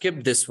let's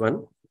skip this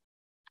one.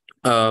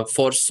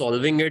 For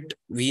solving it,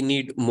 we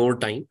need more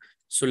time.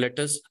 So let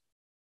us,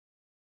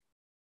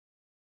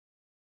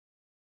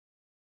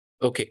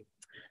 okay,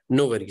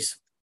 no worries.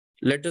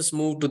 Let us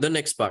move to the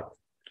next part.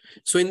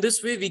 So in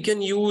this way, we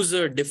can use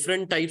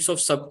different types of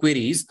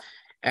subqueries,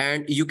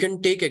 and you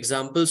can take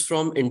examples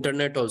from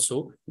internet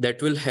also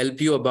that will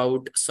help you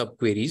about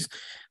subqueries.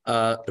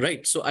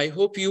 Right. So I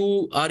hope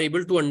you are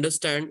able to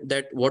understand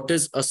that what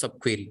is a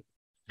subquery,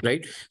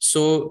 right?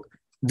 So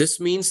this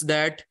means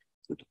that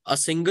a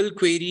single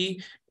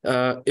query,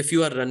 if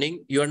you are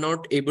running, you are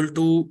not able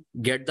to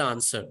get the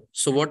answer.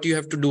 So what you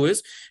have to do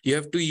is you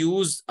have to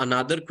use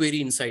another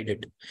query inside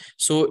it.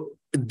 So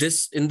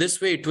in this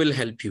way, it will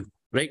help you,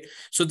 right?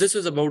 So this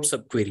is about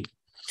subquery.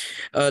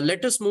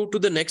 Let us move to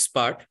the next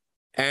part.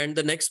 And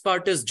the next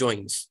part is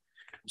joins.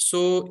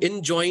 So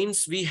in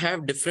joins, we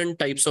have different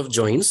types of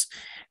joins.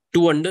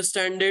 To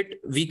understand it,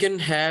 we can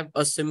have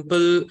a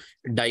simple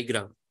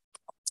diagram.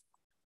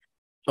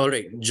 All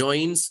right,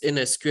 joins in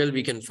SQL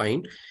we can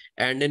find,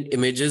 and in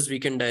images we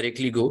can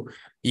directly go.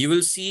 You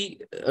will see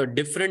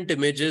different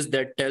images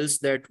that tells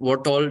that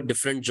what all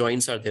different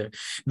joins are there,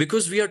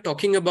 because we are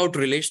talking about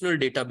relational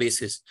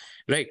databases,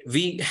 right?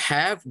 We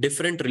have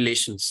different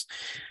relations.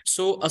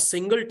 So a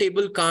single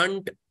table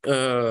can't,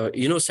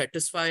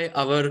 satisfy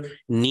our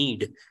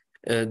need.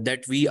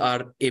 That we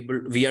are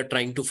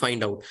trying to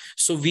find out.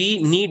 So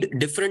we need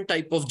different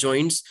type of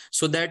joins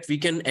so that we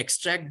can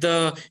extract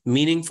the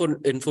meaningful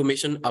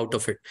information out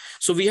of it.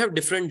 So we have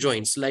different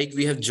joins, like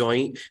we have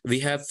join, we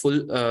have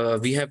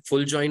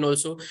full join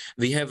also,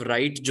 we have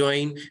right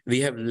join, we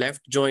have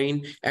left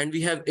join, and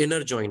we have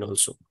inner join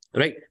also,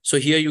 right? So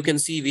here you can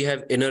see we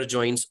have inner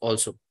joins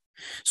also.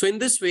 So in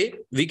this way,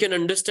 we can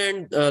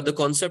understand the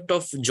concept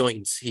of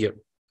joins here.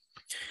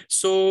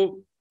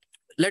 So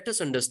let us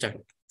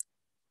understand.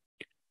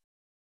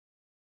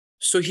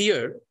 So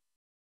here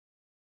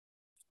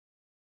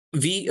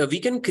we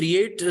can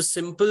create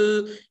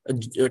simple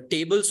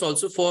tables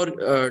also for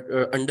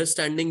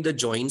understanding the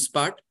joins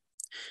part.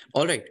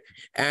 All right.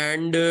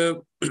 And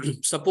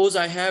suppose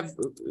I have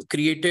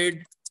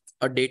created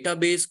a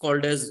database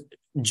called as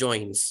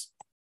joins,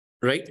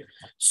 right?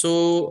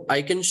 So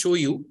I can show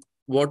you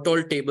what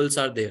all tables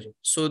are there.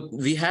 So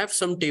we have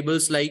some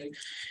tables like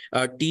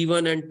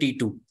T1 and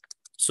T2.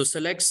 So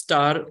select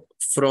star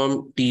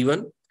from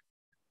T1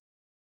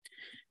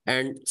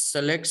 and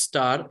select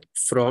star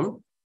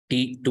from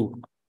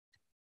T2.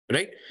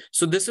 Right.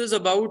 So this is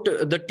about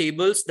the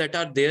tables that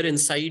are there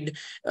inside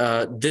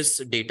this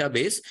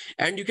database.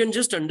 And you can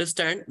just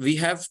understand we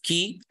have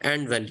key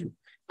and value.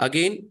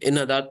 Again, in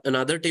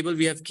another table,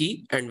 we have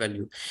key and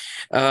value.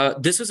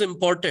 This is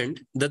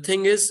important. The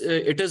thing is,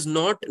 it is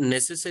not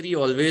necessary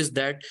always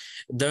that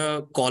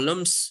the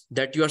columns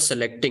that you are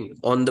selecting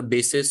on the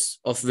basis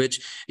of which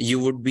you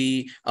would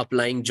be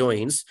applying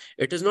joins,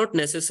 it is not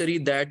necessary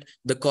that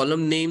the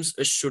column names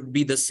should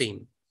be the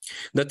same.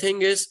 The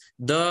thing is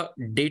the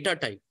data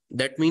type.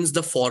 That means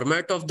the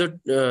format of the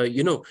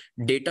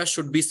data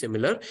should be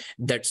similar.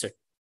 That's it.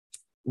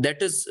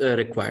 That is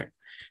required.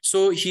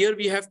 So here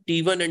we have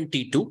T1 and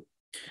T2.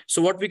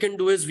 So what we can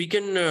do is we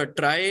can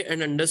try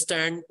and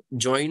understand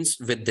joins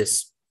with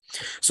this.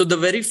 So the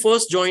very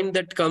first join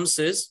that comes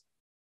is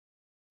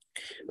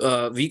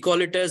we call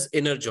it as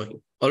inner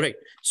join. All right.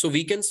 So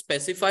we can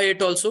specify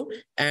it also.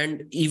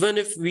 And even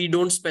if we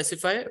don't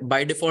specify,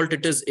 by default,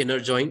 it is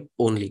inner join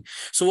only.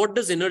 So what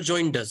does inner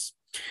join does?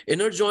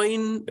 Inner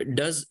join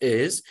does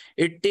is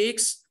it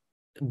takes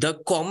the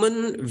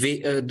common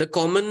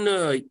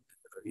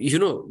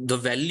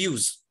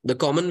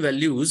common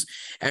values,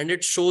 and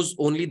it shows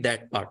only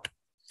that part.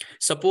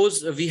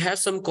 Suppose we have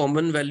some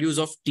common values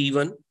of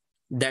T1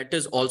 that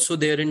is also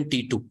there in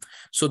T2.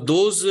 So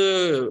those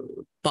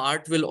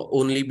part will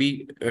only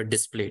be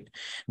displayed.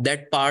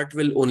 That part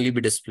will only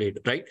be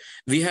displayed, right?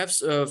 We have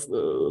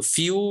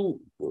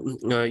few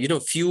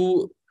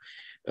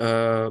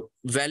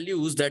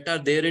values that are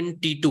there in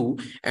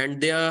T2,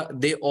 and they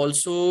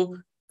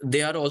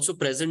are also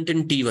present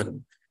in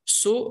T1.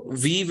 So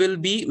we will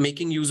be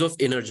making use of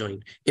inner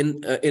join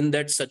in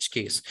that such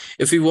case.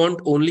 If we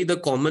want only the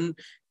common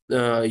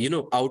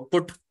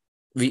output,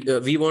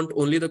 we want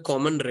only the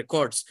common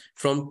records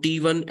from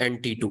T1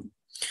 and T2.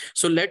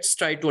 So let's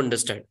try to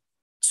understand.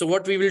 So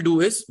what we will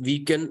do is we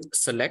can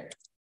select,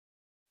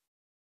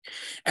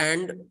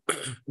 and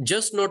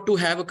just not to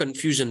have a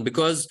confusion,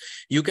 because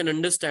you can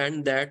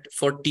understand that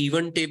for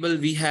T1 table,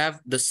 we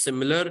have the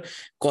similar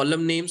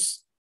column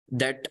names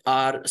that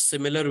are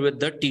similar with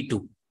the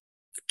T2.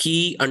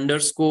 Key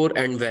underscore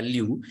and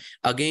value,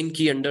 again,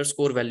 key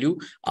underscore value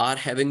are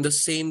having the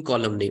same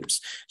column names.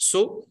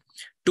 So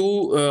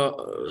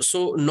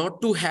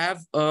not to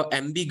have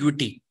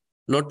ambiguity,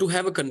 not to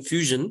have a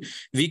confusion,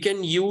 we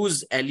can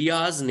use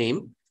alias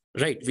name,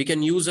 right? We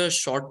can use a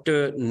short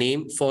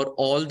name for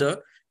all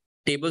the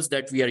tables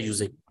that we are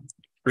using,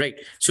 right?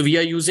 So we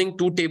are using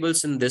two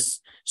tables in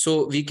this,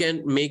 so we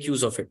can make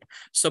use of it.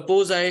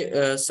 Suppose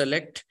I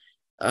select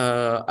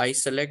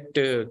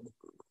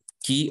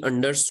key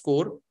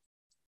underscore,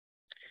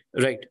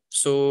 right?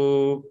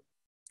 So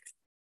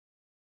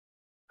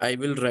I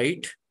will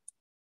write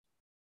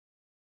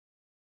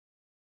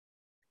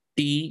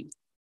T,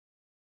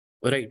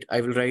 right?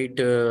 I will write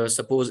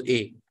suppose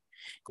a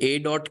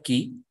dot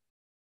key,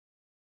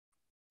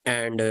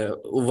 and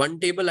one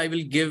table I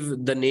will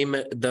give the name,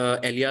 the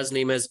alias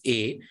name as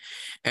A,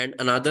 and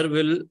another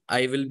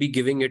I will be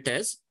giving it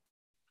as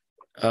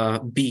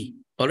B.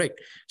 All right.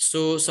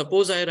 So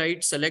suppose I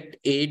write select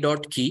A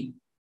dot key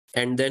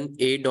and then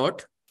A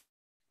dot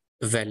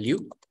value,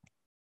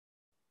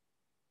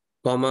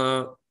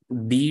 comma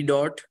B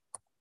dot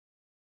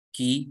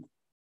key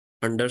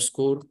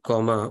underscore,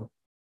 comma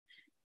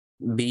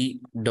B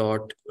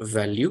dot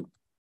value.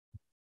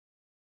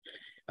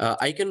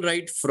 I can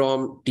write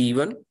from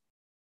T1,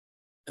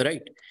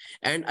 right?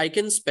 And I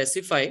can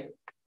specify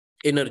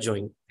inner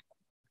join.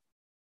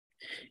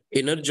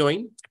 inner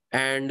join,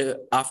 and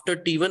after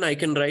T1, I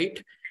can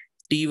write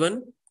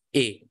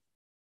T1A,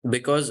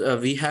 because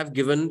we have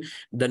given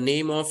the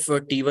name of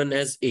T1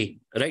 as A,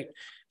 right?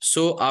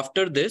 So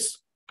after this,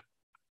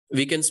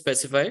 we can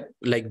specify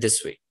like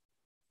this way.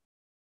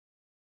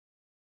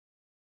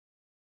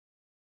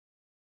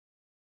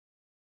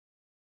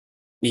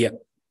 Yeah.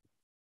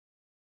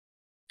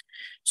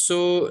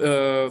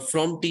 So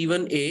from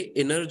T1A,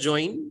 inner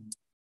join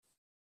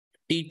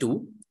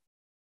T2,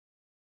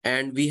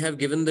 and we have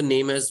given the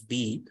name as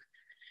B.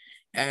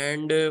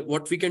 And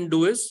what we can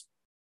do is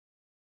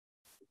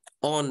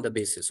on the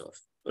basis of,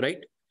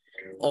 right?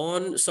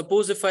 On,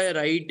 suppose if I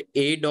write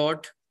A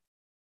dot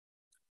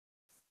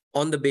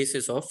on the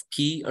basis of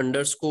key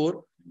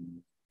underscore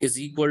is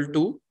equal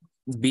to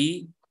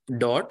B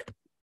dot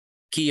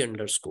key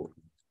underscore.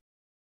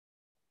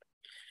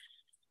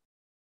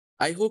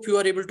 I hope you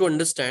are able to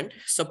understand.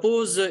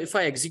 Suppose if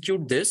I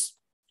execute this,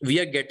 we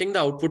are getting the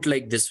output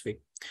like this way.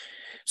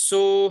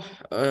 So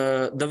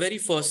the very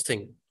first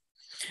thing,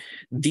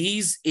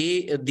 these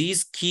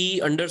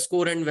key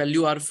underscore and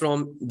value are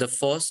from the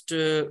first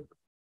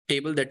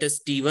table, that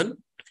is T1,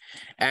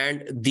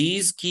 and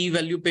these key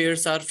value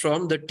pairs are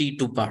from the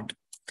T2 part.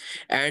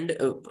 And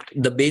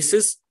the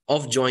basis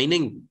of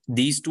joining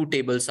these two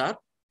tables are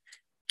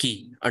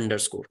key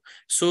underscore.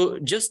 So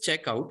just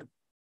check out.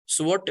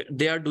 So what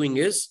they are doing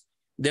is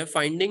they're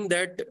finding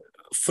that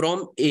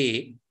from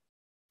A,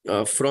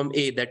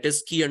 that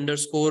is key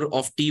underscore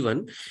of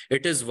T1,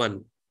 it is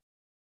 1.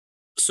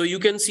 So you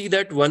can see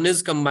that 1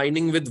 is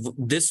combining with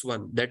this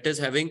one, that is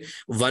having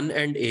 1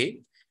 and A.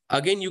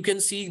 Again, you can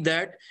see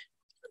that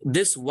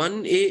this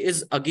 1A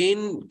is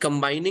again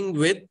combining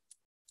with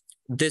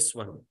this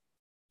one.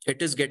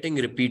 It is getting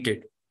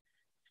repeated.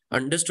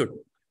 Understood?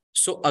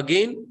 So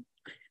again,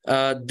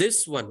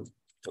 this one.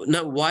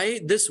 Now, why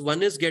this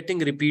one is getting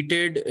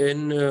repeated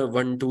in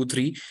 1, 2,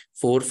 3,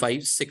 4,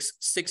 5, 6,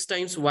 6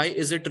 times? Why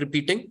is it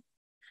repeating?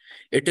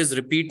 It is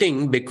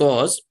repeating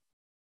because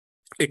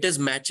it is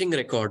matching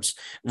records.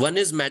 One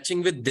is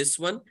matching with this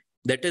one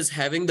that is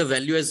having the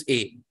value as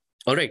A.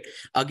 All right.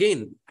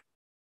 Again,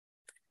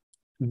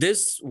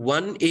 this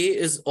 1A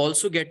is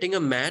also getting a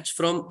match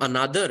from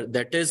another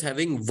that is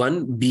having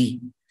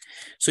 1B.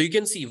 So you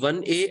can see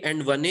 1A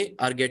and 1A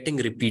are getting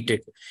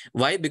repeated.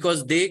 Why?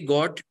 Because they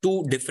got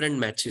two different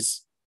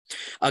matches.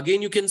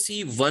 Again, you can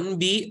see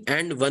 1B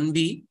and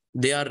 1B,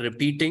 they are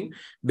repeating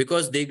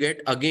because they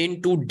get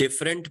again two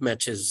different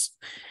matches.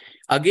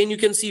 Again, you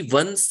can see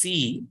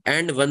 1C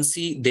and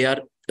 1C, they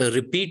are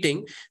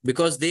repeating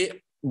because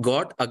they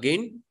got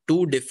again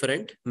two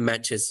different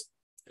matches,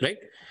 right?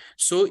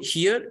 So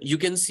here you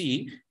can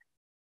see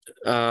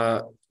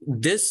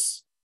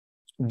these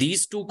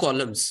two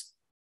columns,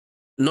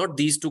 not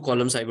these two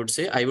columns, I would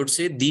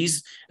say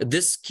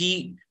this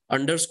key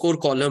underscore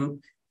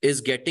column is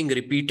getting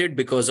repeated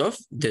because of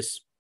this.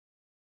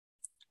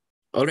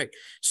 All right.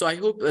 So I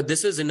hope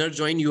this is inner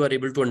join you are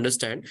able to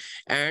understand.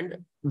 And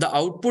the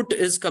output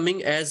is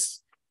coming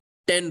as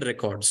 10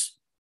 records.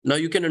 Now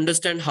you can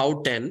understand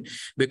how 10,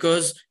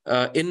 because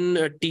in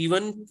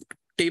T1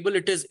 table,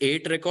 it is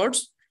 8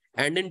 records.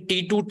 And in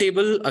T2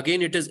 table,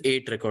 again, it is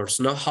 8 records.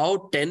 Now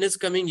how 10 is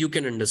coming, you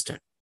can understand.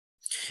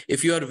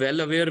 If you are well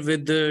aware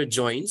with the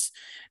joins,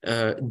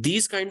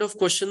 these kind of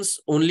questions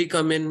only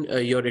come in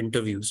your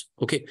interviews.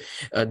 Okay.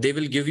 They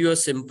will give you a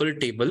simple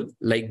table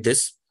like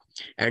this.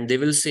 And they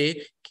will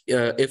say,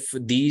 if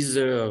these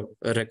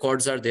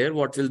records are there,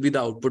 what will be the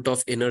output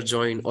of inner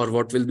join, or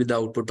what will be the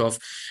output of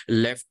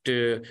left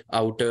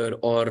outer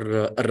or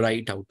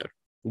right outer.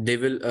 They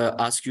will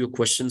ask you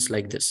questions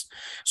like this.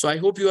 So I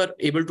hope you are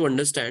able to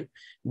understand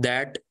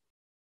that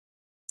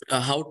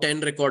how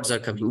 10 records are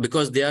coming,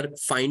 because they are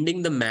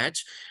finding the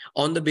match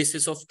on the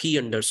basis of key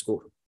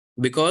underscore,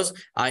 because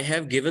I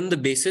have given the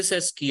basis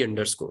as key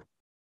underscore.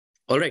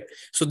 All right.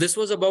 So this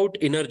was about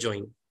inner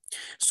join.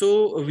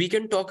 So we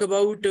can talk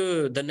about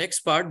the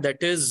next part,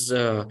 that is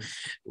the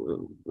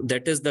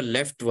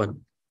left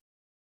one.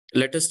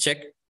 Let us check.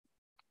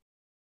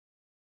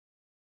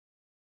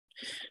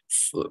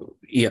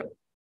 Yeah,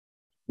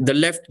 the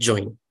left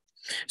join.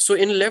 So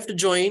in left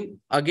join,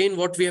 again,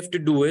 what we have to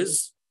do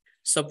is,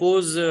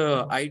 suppose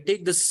I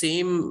take the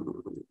same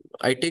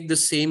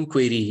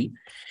query.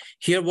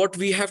 Here, what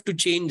we have to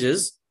change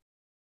is,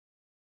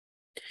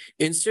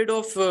 instead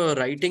of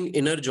writing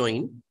inner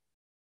join,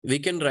 we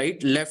can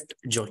write left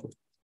join.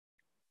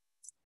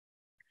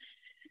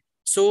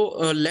 So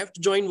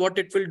left join, what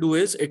it will do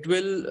is, it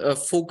will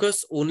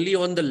focus only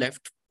on the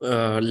left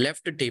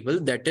table,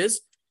 that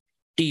is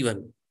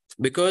T1,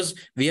 because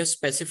we have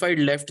specified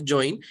left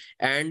join,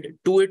 and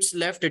to its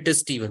left it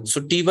is T1.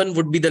 So T1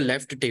 would be the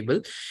left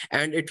table,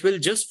 and it will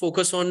just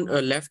focus on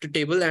left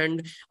table,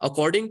 and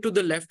according to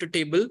the left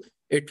table,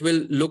 it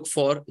will look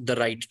for the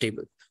right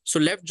table. So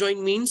left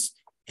join means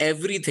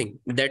everything.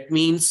 That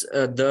means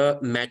the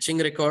matching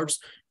records,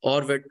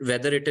 or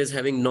whether it is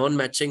having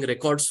non-matching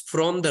records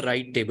from the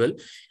right table,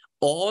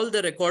 all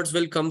the records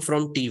will come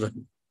from T1.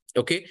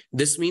 Okay.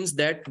 This means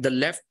that the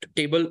left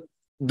table,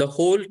 the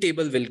whole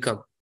table will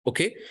come.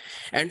 Okay.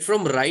 And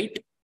from right,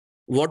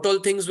 what all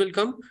things will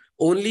come?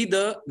 Only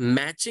the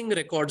matching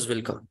records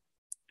will come.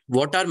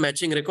 What are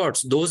matching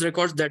records? Those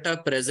records that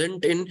are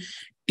present in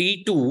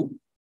T2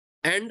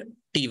 and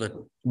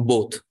T1,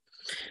 both.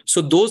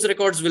 So those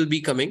records will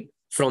be coming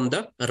from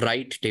the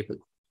right table.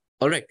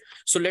 All right.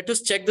 So let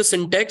us check the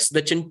syntax.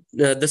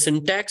 The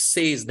syntax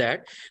says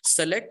that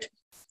select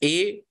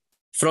A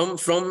from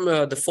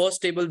the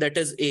first table, that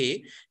is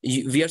A.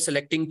 We are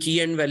selecting key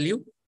and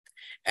value,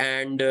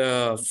 and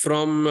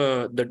from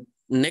the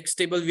next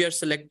table we are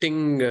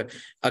selecting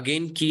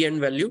again key and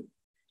value,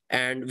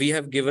 and we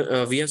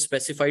have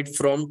specified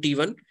from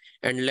T1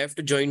 and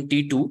left join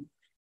T2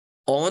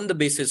 on the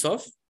basis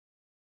of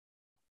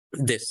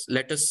this.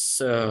 Let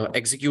us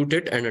execute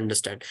it and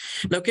understand.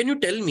 Now, can you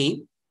tell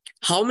me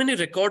how many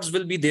records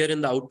will be there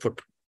in the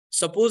output?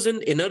 Suppose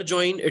in inner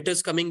join, it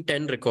is coming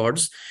 10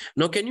 records.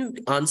 Now, can you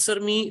answer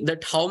me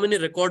that how many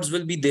records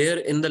will be there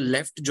in the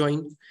left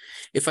join?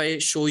 If I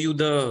show you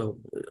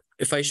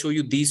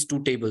these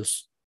two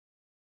tables.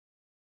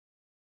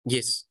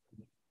 Yes.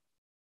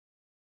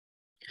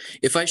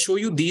 If I show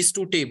you these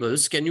two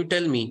tables, can you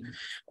tell me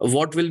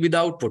what will be the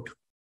output?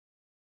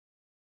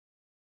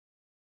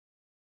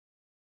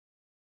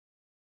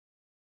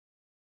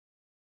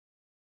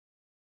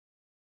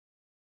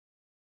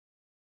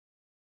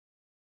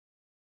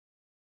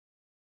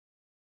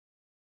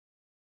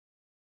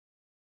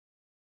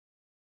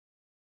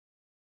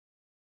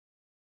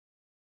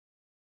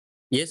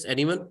 Yes,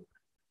 anyone?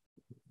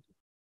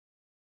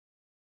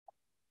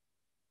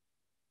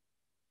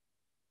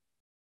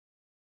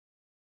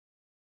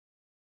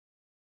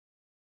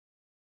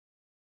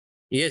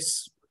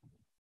 Yes.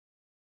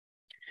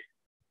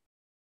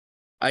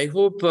 I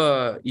hope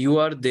you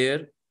are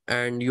there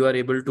and you are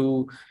able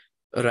to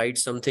write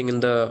something in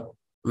the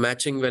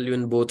matching value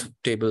in both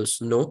tables.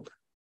 No.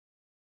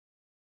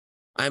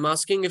 I'm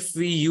asking if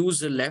we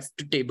use a left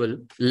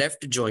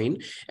join,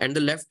 and the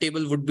left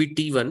table would be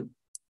T1.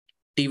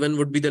 T1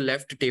 would be the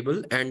left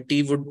table and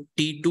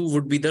T2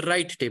 would be the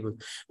right table.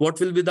 What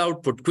will be the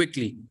output?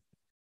 Quickly.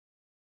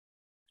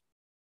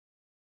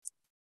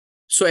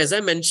 So as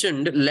I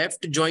mentioned,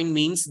 left join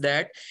means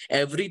that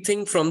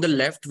everything from the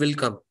left will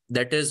come.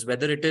 That is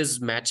whether it is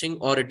matching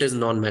or it is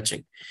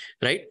non-matching,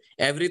 right?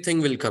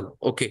 Everything will come.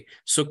 Okay.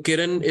 So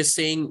Kiran is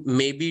saying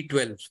maybe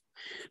 12.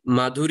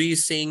 Madhuri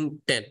is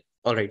saying 10.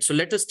 All right. So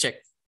let us check.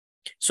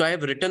 So I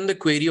have written the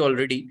query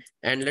already,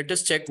 and let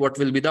us check what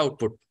will be the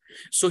output.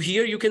 So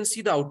here you can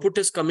see the output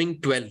is coming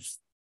 12.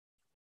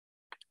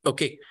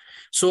 Okay.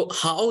 So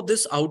how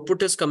this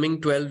output is coming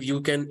 12,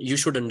 you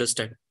should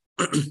understand.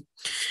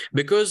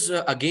 Because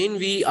again,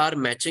 we are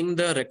matching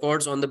the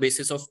records on the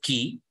basis of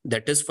key.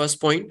 That is first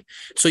point.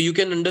 So you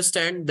can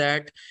understand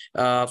that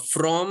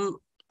from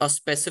a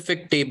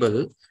specific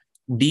table,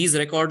 these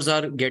records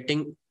are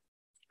getting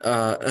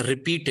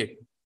repeated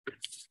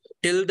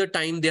till the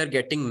time they are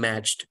getting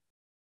matched,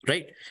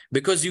 right?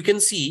 Because you can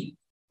see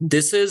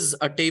this is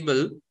a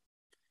table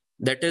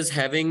that is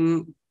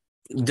having,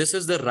 this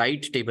is the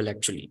right table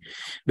actually,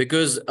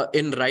 because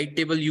in right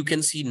table, you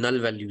can see null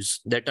values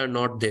that are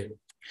not there.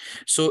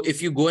 So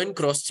if you go and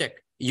cross check,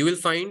 you will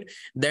find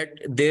that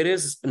there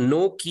is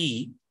no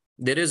key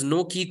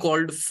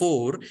called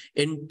 4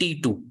 in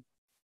T2.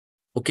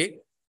 Okay.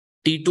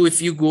 T2,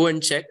 if you go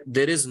and check,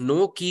 there is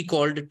no key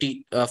called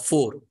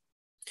 4.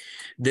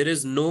 There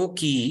is no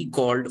key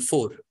called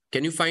 4.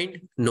 Can you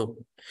find? No.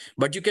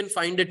 But you can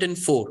find it in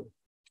 4.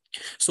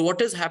 So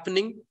what is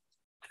happening?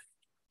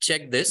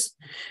 Check this.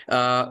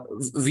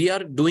 We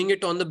are doing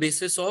it on the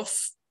basis of,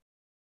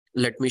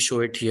 let me show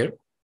it here.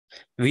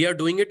 We are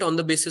doing it on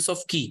the basis of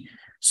key.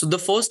 So the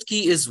first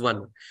key is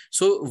 1.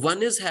 So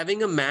 1 is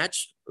having a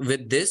match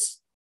with this,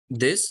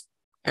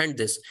 and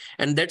this.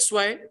 And that's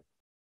why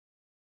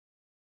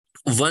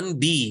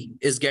 1B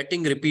is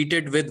getting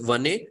repeated with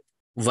 1A,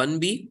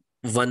 1B,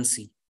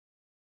 1C,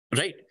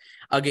 right?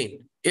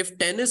 Again, if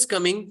 10 is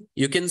coming,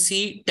 you can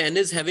see 10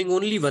 is having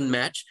only one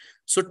match.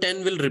 So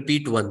 10 will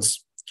repeat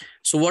once.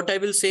 So what I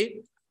will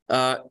say,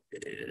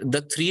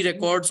 the 3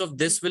 records of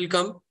this will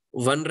come,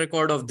 1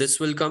 record of this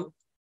will come.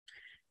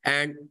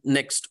 And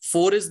next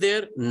 4 is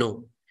there?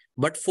 No,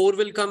 but 4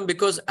 will come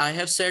because I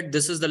have said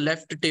this is the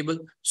left table.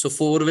 So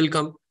 4 will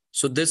come.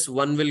 So this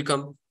 1 will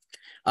come.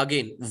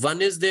 Again,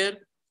 1 is there,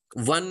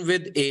 1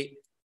 with A.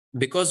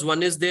 Because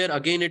 1 is there,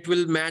 again, it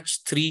will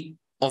match 3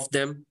 of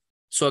them.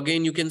 So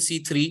again, you can see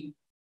 3.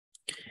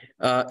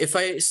 If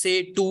I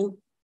say 2,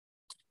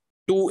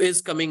 2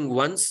 is coming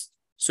once.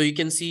 So you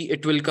can see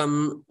it will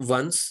come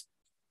once.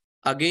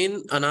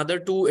 Again, another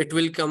 2, it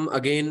will come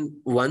again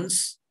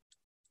once.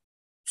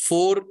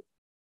 4,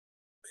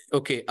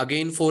 okay,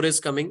 again 4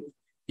 is coming.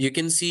 You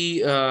can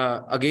see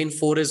again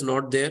 4 is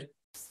not there.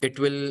 It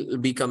will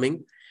be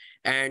coming.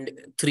 And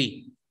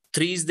 3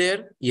 is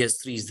there.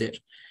 Yes, 3 is there.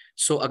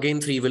 So again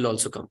 3 will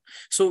also come.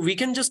 So we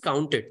can just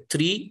count it.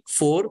 3,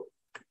 4,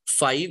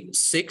 5,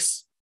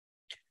 6,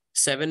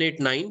 7, 8,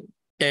 9,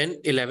 10,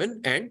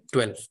 11, and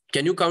 12.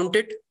 Can you count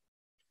it?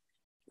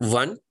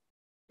 1,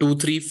 2,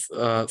 3,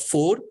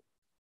 4,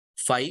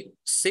 5,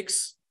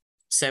 6,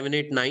 7,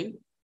 8, 9,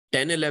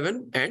 10,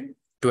 11, and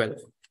 12.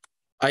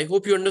 I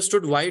hope you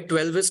understood why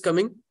 12 is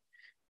coming.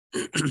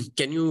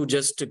 Can you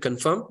just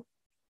confirm?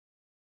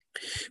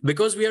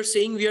 Because we are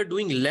saying we are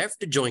doing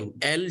left join,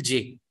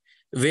 LJ,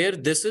 where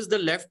this is the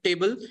left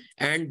table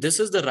and this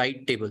is the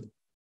right table.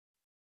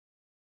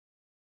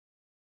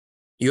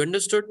 You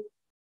understood?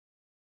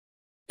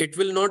 It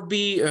will not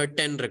be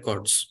 10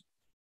 records.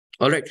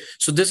 All right.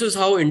 So this is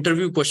how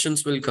interview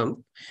questions will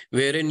come,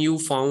 wherein you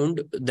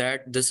found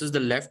that this is the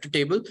left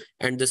table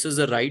and this is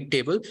the right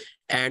table.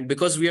 And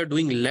because we are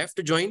doing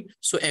left join,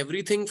 so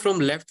everything from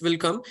left will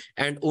come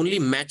and only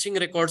matching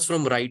records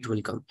from right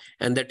will come.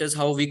 And that is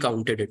how we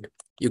counted it.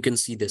 You can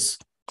see this.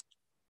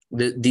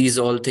 These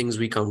all things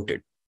we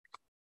counted.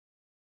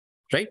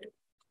 Right?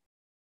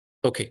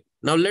 Okay.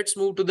 Now let's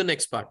move to the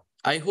next part.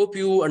 I hope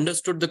you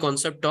understood the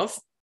concept of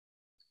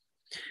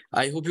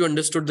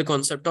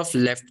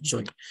left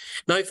join.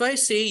 Now, if I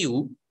say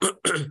you,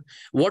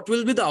 what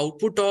will be the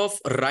output of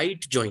right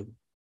join?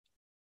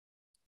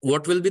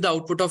 What will be the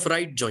output of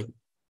right join?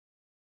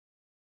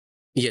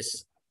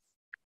 Yes.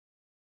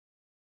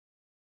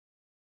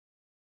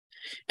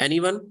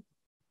 Anyone?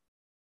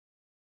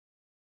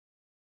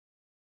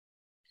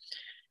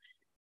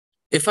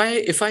 If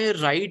I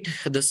write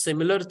the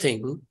similar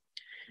thing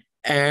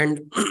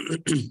and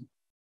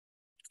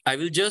I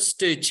will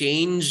just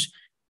change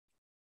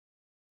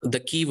the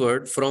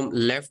keyword from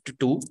left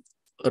to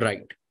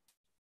right.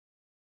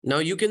 Now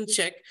you can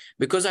check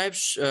because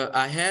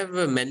I have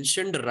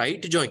mentioned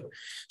right join.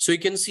 So you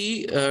can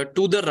see to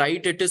the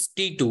right it is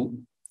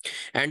T2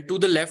 and to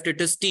the left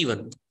it is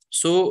T1.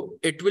 So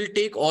it will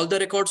take all the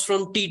records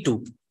from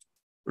T2,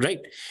 right?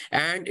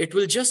 And it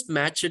will just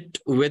match it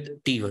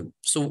with T1.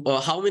 So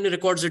how many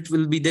records it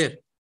will be there?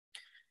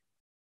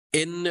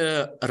 In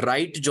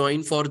right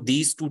join for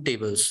these two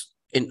tables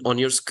on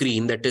your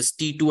screen, that is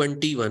T2 and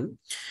T1,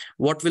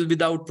 what will be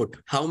the output?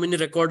 How many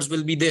records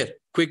will be there?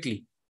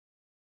 Quickly.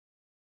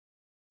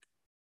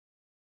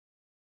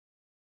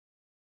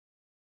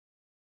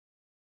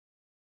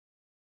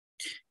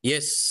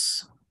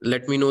 Yes,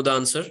 let me know the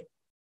answer.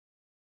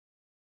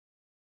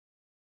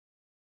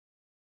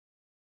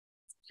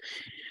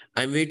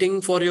 I'm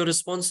waiting for your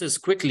responses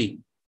quickly.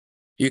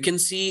 You can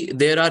see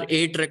there are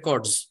 8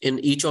 records in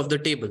each of the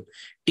table,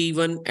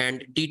 T1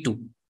 and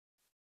T2.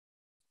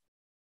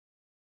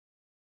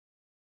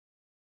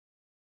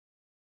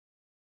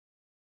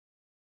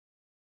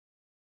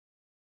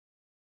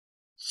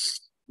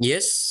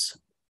 Yes.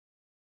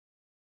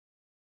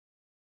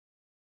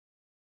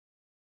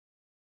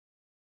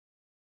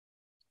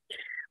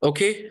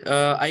 Okay,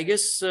 I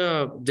guess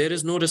there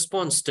is no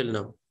response till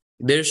now.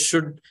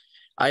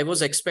 I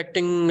was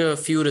expecting a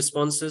few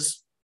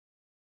responses.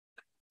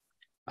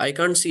 I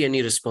can't see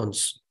any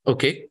response.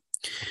 Okay,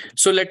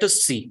 so let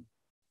us see.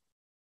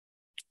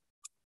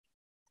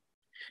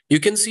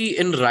 You can see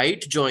in right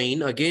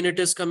join, again, it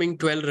is coming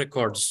 12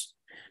 records.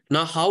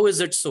 Now, how is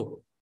it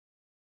so?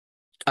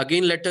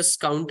 Again, let us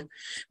count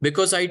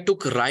because I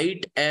took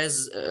right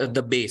as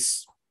the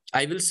base.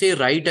 I will say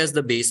right as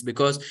the base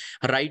because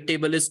right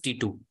table is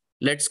T2.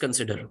 Let's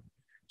consider.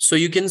 So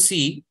you can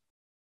see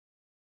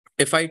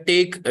if I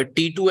take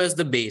T2 as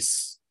the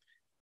base,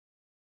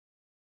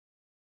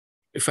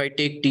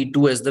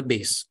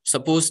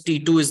 suppose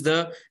T2 is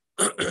the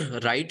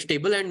right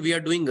table and we are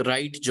doing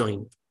right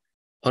join.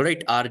 All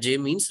right, RJ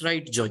means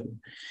right join.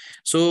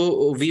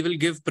 So we will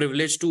give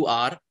privilege to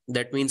R,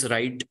 that means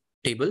right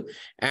table,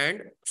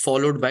 and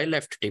followed by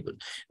left table.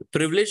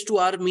 Privilege to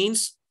R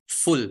means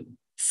full.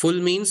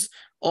 Full means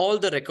all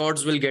the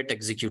records will get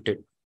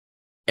executed.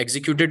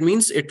 Executed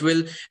means it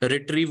will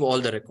retrieve all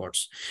the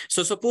records.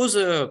 So suppose,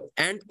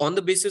 and on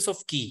the basis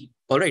of key,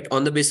 all right,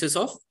 on the basis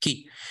of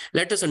key,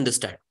 let us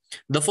understand.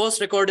 The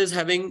first record is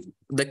having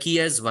the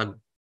key as 1.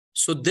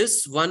 So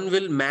this 1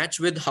 will match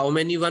with how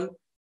many 1?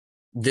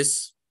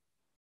 This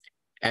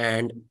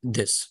and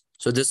this.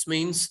 So this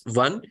means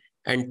 1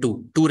 and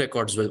 2. 2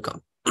 records will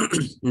come.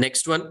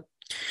 Next one,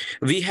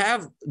 we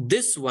have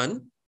this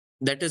one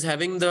that is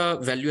having the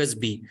value as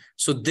B.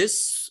 So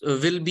this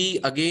will be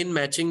again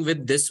matching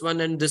with this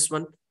one and this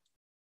one,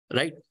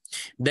 right?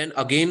 Then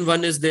again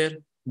 1 is there.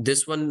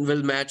 This one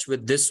will match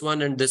with this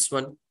one and this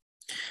one.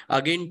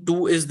 Again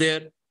 2 is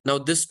there. Now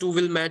this 2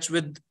 will match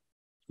with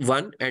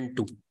 1 and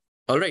 2.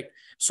 All right.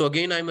 So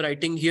again, I'm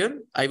writing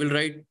here. I will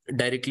write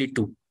directly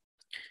 2.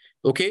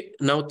 Okay.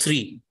 Now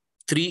 3.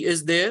 3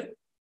 is there.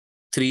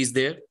 3 is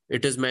there.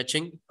 It is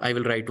matching. I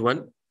will write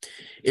 1.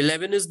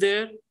 11 is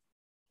there.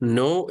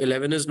 No,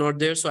 11 is not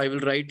there. So I will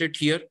write it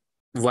here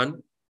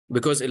 1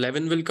 because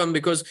 11 will come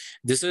because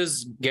this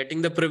is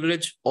getting the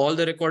privilege. All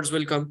the records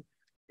will come.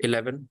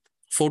 11.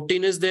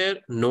 14 is there.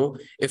 No.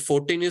 If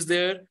 14 is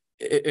there,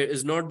 it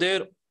is not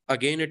there.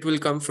 Again, it will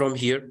come from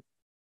here.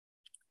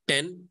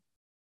 10.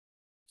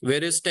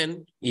 Where is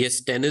 10?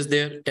 Yes, 10 is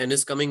there. 10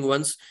 is coming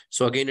once.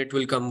 So again, it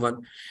will come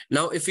 1.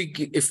 Now, if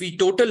we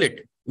total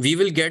it, we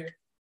will get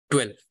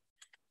 12.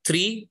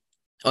 3.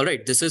 All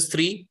right. This is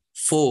 3,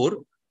 4,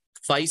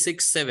 5,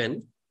 6,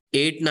 7,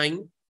 8,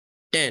 9,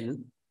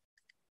 10,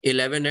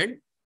 11, and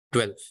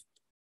 12.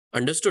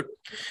 Understood?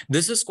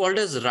 This is called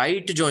as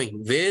right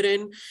join,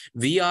 wherein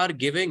we are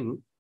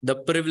giving the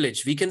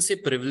privilege. We can say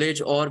privilege,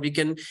 or we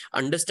can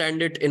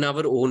understand it in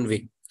our own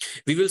way.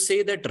 We will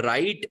say that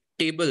right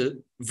table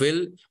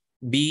will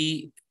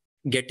be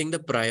getting the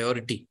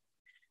priority,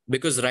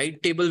 because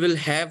right table will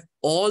have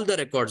all the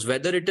records,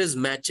 whether it is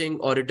matching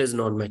or it is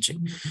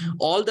non-matching.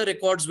 All the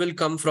records will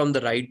come from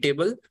the right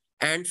table,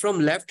 and from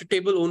left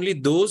table only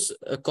those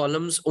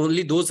columns,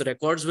 only those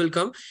records will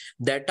come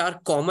that are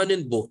common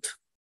in both.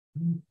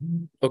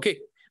 Okay,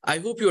 I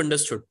hope you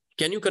understood.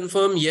 Can you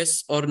confirm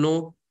yes or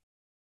no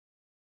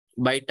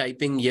by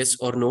typing yes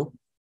or no?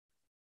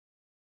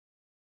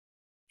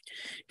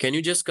 Can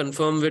you just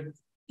confirm it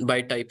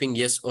by typing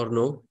yes or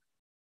no?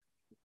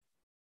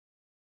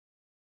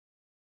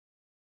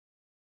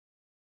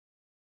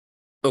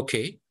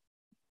 Okay.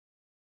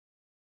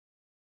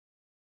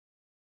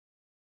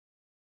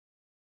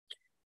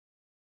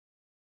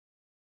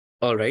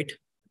 All right.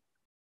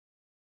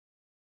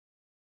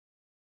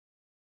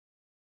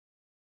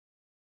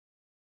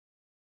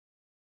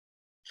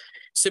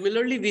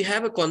 Similarly, we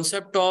have a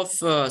concept of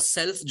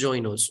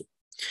self-join also.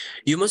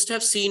 You must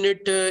have seen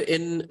it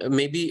in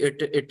maybe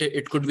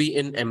it could be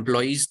in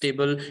employees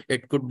table,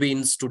 it could be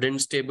in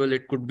students table,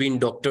 it could be in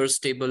doctors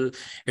table,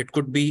 it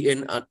could be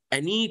in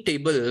any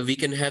table. We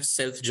can have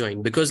self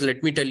join, because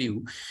let me tell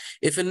you,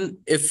 if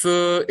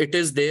it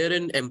is there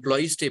in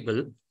employees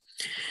table,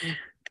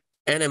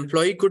 an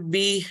employee could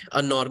be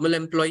a normal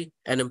employee,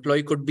 an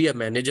employee could be a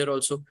manager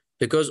also,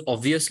 because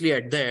obviously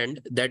at the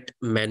end that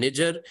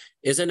manager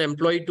is an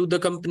employee to the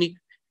company.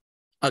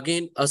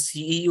 Again, a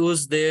CEO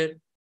is there,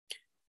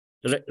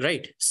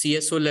 right?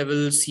 CSO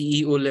level,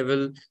 CEO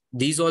level,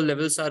 these all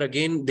levels are,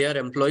 again, they are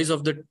employees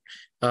of the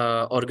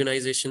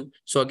organization.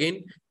 So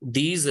again,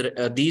 these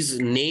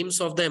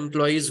names of the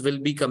employees will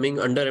be coming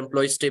under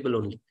employees table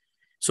only.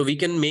 So we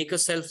can make a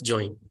self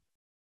join,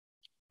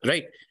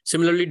 right?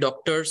 Similarly,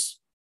 doctors,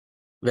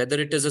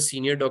 whether it is a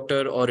senior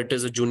doctor or it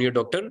is a junior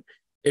doctor,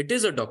 it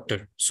is a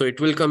doctor, so it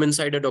will come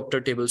inside a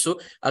doctor table. So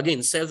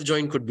again, self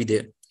join could be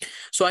there.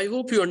 So I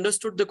hope you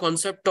understood the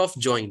concept of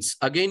joins.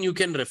 Again, you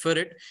can refer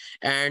it,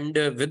 and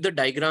with the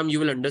diagram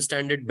you will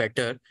understand it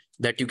better,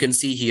 that you can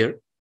see here,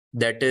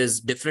 that is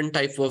different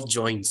type of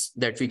joins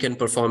that we can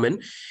perform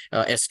in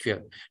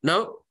SQL.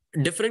 Now,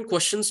 different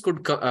questions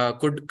could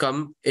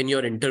come in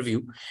your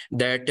interview,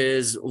 that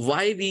is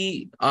why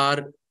we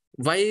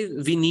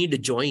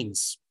need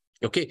joins.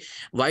 Okay,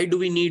 why do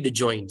we need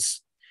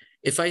joins?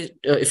 If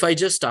I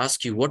just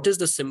ask you, what is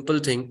the simple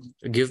thing?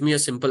 Give me a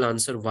simple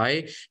answer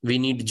why we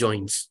need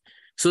joins.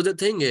 So the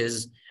thing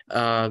is,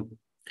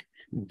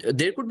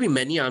 there could be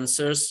many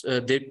answers.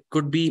 There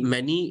could be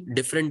many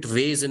different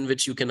ways in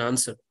which you can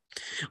answer.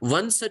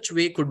 One such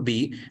way could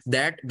be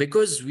that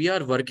because we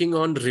are working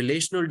on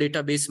relational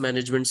database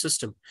management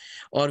system,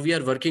 or we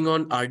are working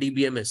on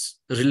RDBMS,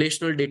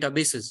 relational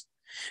databases,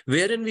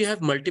 wherein we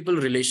have multiple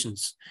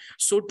relations.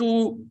 So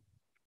to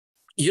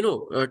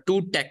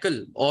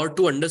tackle or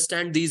to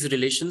understand these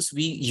relations,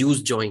 we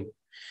use join.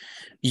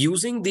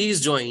 Using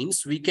these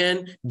joins, we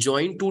can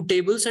join two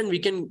tables and we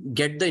can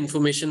get the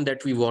information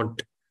that we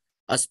want,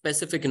 a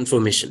specific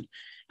information.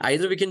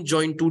 Either we can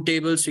join two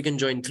tables, we can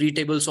join three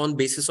tables on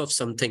basis of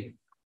something,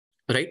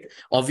 right?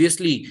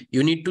 Obviously,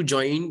 you need to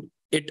join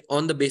it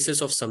on the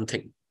basis of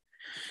something.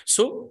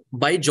 So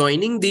by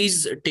joining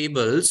these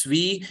tables,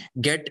 we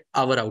get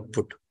our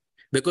output,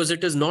 because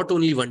it is not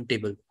only one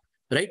table,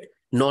 right?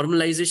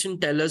 Normalization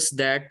tells us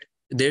that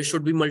there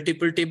should be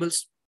multiple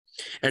tables.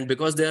 And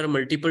because there are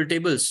multiple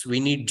tables,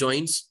 we need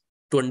joins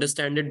to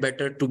understand it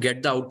better, to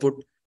get the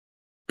output,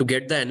 to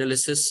get the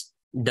analysis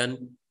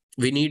done.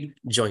 We need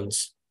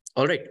joins.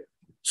 All right.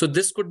 So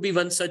this could be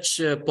one such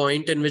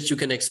point in which you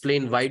can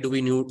explain why do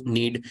we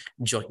need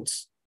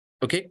joins.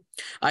 Okay.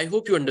 I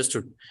hope you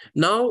understood.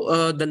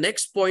 Now, the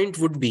next point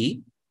would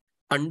be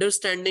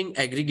understanding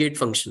aggregate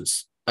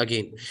functions.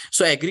 Again,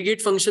 so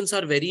aggregate functions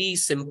are very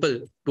simple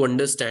to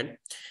understand.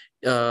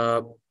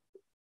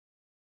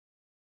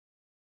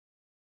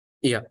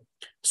 Yeah.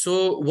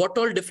 So what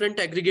all different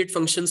aggregate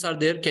functions are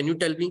there? Can you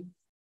tell me?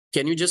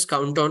 Can you just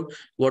count on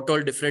what all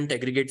different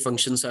aggregate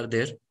functions are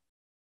there?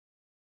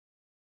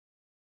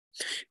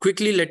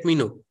 Quickly, let me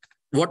know.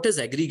 What is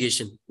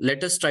aggregation?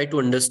 Let us try to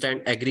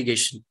understand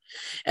aggregation.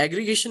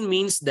 Aggregation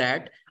means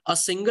that a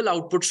single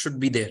output should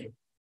be there.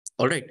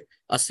 All right.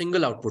 A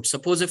single output.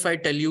 Suppose if I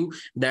tell you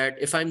that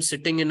if I'm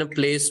sitting in a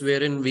place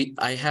wherein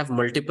I have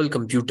multiple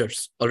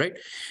computers, all right,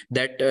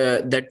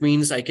 that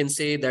means I can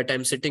say that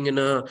I'm sitting in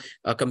a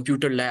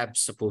computer lab,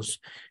 suppose.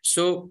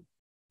 So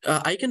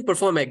I can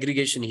perform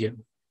aggregation here.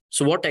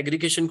 So what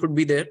aggregation could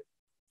be there?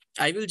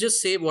 I will just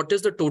say what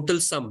is the total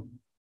sum?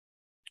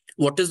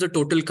 What is the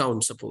total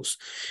count, suppose?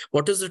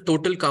 What is the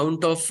total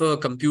count of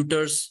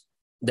computers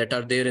that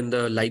are there in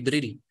the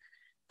library,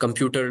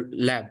 computer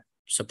lab,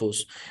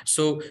 suppose?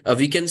 So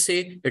we can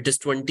say it is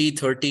 20,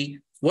 30.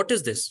 What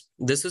is this?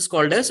 This is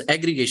called as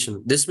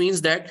aggregation. This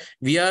means that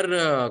we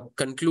are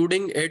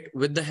concluding it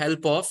with the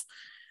help of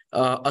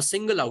a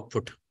single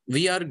output.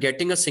 We are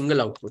getting a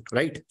single output,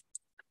 right?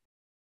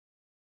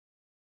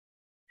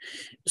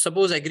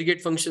 suppose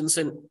aggregate functions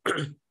in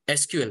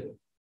SQL.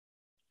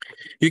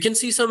 You can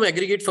see some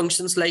aggregate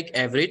functions like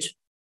average,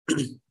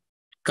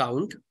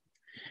 count,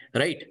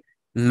 right?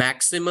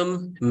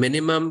 Maximum,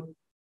 minimum,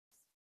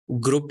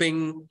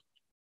 grouping,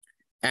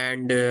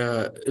 and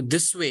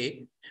this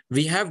way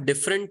we have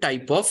different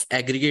type of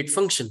aggregate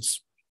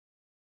functions.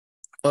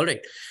 All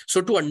right.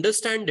 So to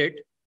understand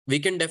it, we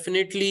can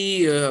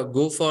definitely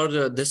go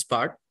for this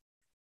part.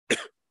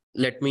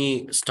 Let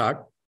me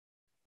start.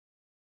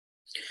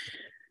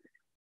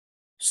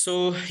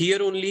 So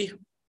here only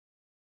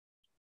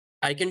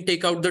I can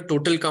take out the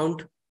total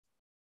count.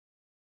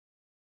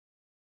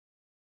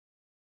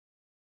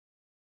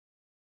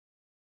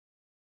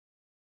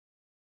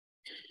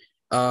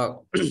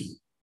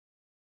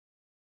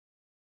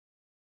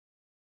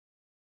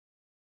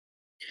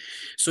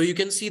 So you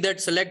can see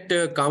that select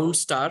count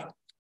star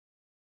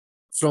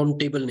from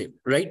table name,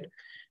 right?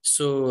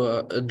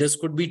 So this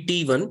could be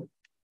T1.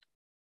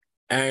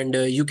 And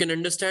you can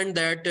understand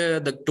that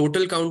the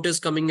total count is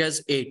coming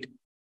as 8.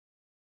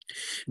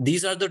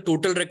 These are the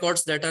total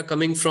records that are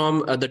coming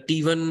from the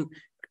T1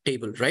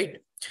 table, right?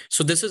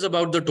 So this is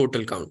about the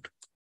total count.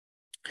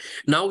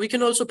 Now we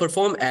can also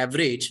perform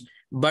average,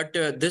 but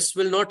this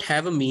will not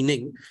have a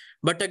meaning.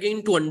 But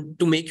again,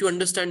 to make you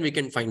understand, we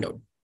can find out.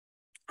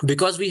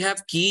 Because we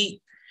have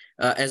key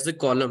as the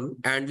column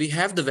and we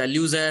have the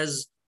values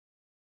as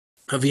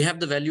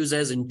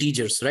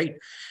integers, right?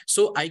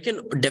 So I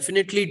can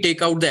definitely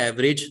take out the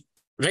average,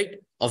 right,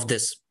 of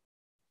this.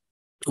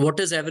 What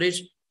is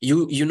average?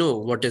 You know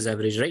what is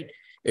average, right?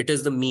 It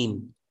is the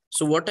mean.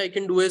 So what I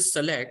can do is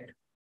select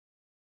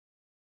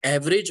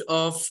average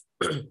of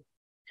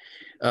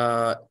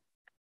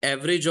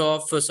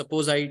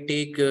suppose I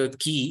take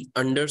key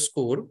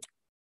underscore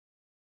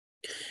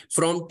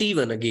from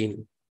T1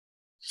 again.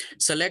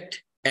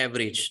 Select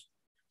average.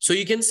 So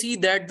you can see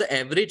that the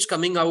average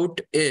coming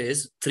out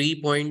is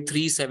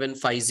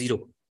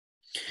 3.3750.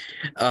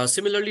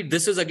 Similarly,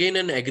 this is again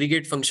an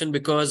aggregate function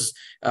because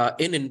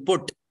in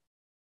input,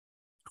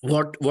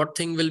 what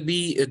thing will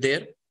be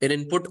there? In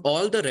input,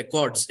 all the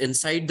records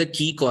inside the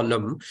key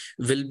column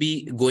will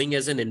be going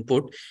as an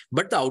input,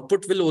 but the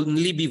output will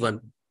only be 1.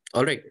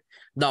 All right.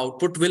 The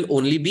output will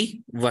only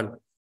be 1.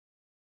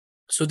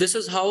 So this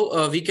is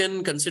how we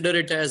can consider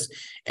it as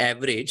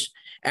average.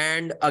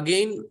 And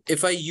again,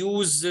 if I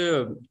use,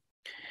 if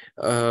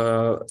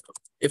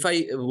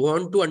I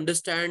want to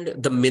understand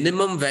the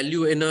minimum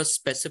value in a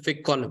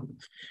specific column,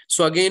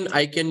 so again,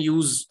 I can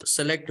use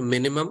select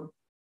minimum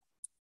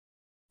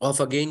of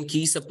again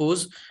key,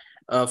 suppose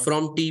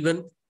from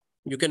T1.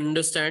 You can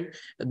understand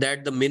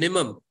that the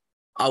minimum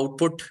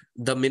output,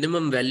 the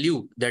minimum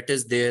value that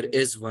is there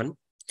is 1.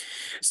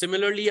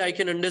 Similarly, I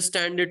can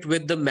understand it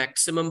with the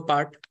maximum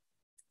part.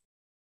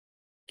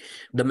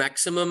 The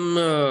maximum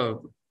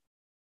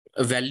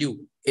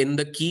value in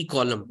the key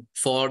column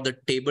for the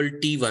table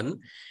T1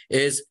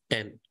 is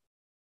 10.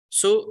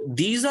 So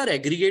these are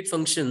aggregate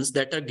functions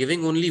that are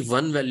giving only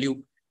 1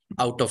 value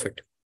out of it.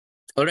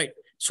 All right.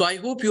 So I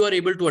hope you are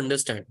able to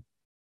understand.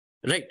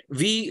 Right.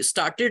 We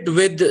started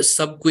with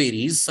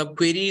subqueries.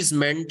 Subqueries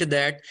meant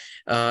that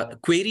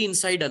query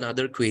inside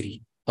another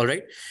query. All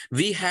right.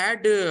 We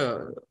had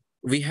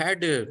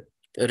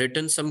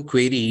written some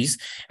queries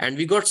and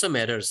we got some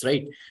errors,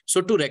 right?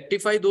 So to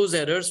rectify those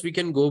errors, we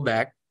can go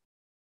back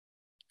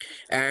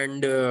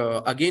and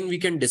again, we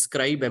can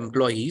describe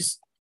employees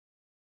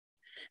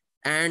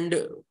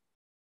and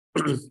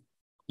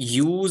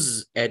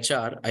use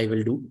HR. I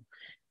will do.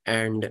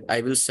 And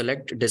I will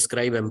select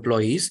describe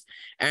employees.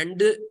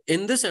 And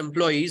in this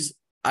employees,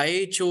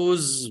 I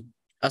chose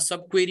a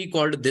subquery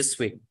called this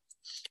way,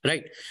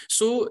 right?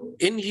 So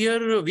in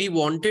here, we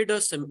wanted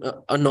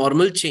a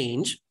normal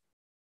change.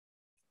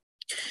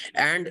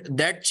 And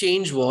that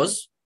change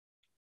was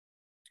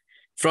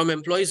from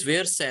employees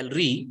where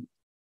salary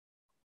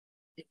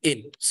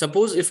in.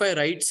 Suppose if I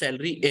write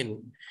salary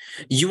in,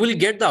 you will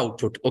get the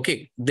output.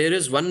 Okay. There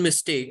is one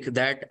mistake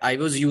that I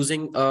was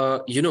using,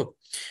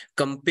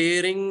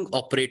 comparing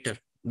operator,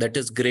 that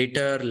is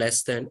greater,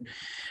 less than.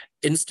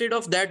 Instead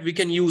of that, we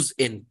can use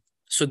in.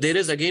 So there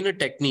is again a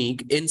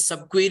technique in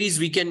subqueries.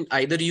 We can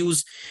either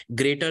use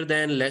greater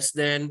than, less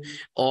than,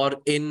 or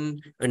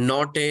in,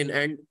 not in,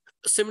 and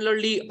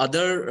similarly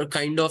other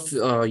kind of,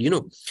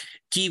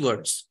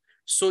 keywords.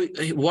 So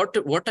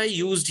what I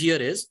used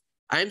here is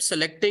I'm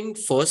selecting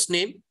first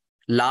name,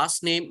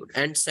 last name,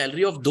 and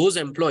salary of those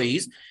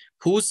employees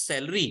whose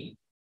salary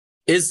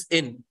is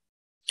in.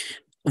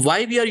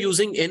 Why we are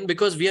using in?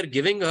 Because we are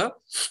giving a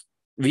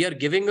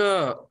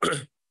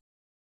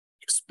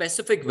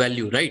specific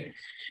value, right?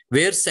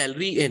 Where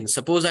salary in.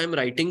 Suppose I'm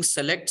writing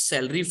select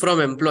salary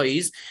from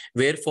employees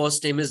where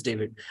first name is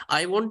David.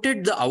 I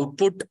wanted the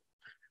output,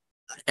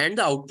 and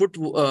the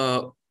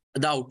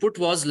output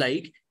was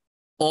like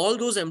all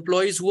those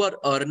employees who are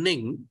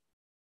earning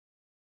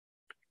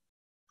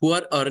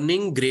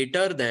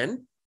greater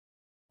than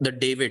the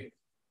David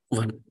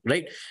one,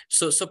 right?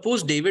 So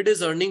suppose David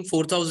is earning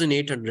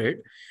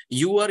 4,800.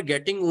 You are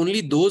getting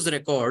only those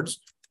records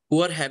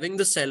who are having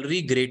the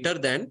salary greater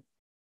than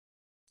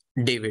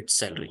David's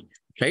salary,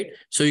 right?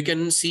 So you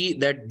can see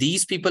that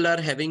these people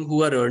are having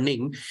who are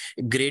earning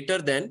greater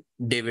than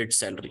David's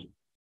salary.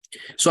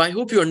 So I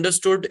hope you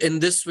understood. In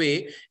this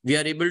way, we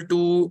are able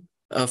to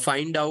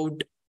find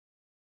out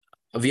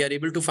the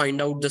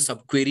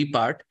subquery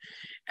part.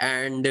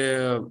 And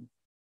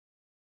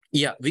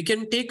yeah, we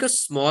can take a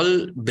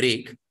small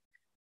break,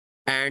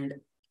 and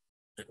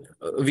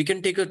we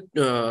can take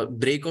a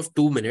break of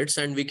 2 minutes,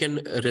 and we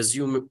can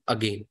resume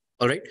again.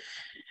 All right,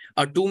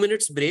 a 2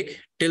 minutes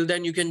break. Till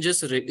then, you can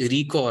just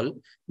recall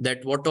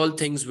that what all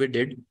things we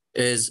did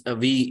is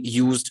we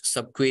used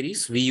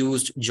subqueries, we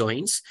used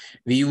joins,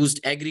 we used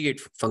aggregate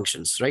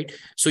functions, right?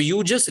 So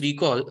you just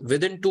recall.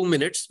 Within 2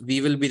 minutes,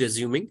 we will be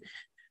resuming.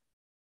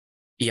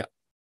 Yeah.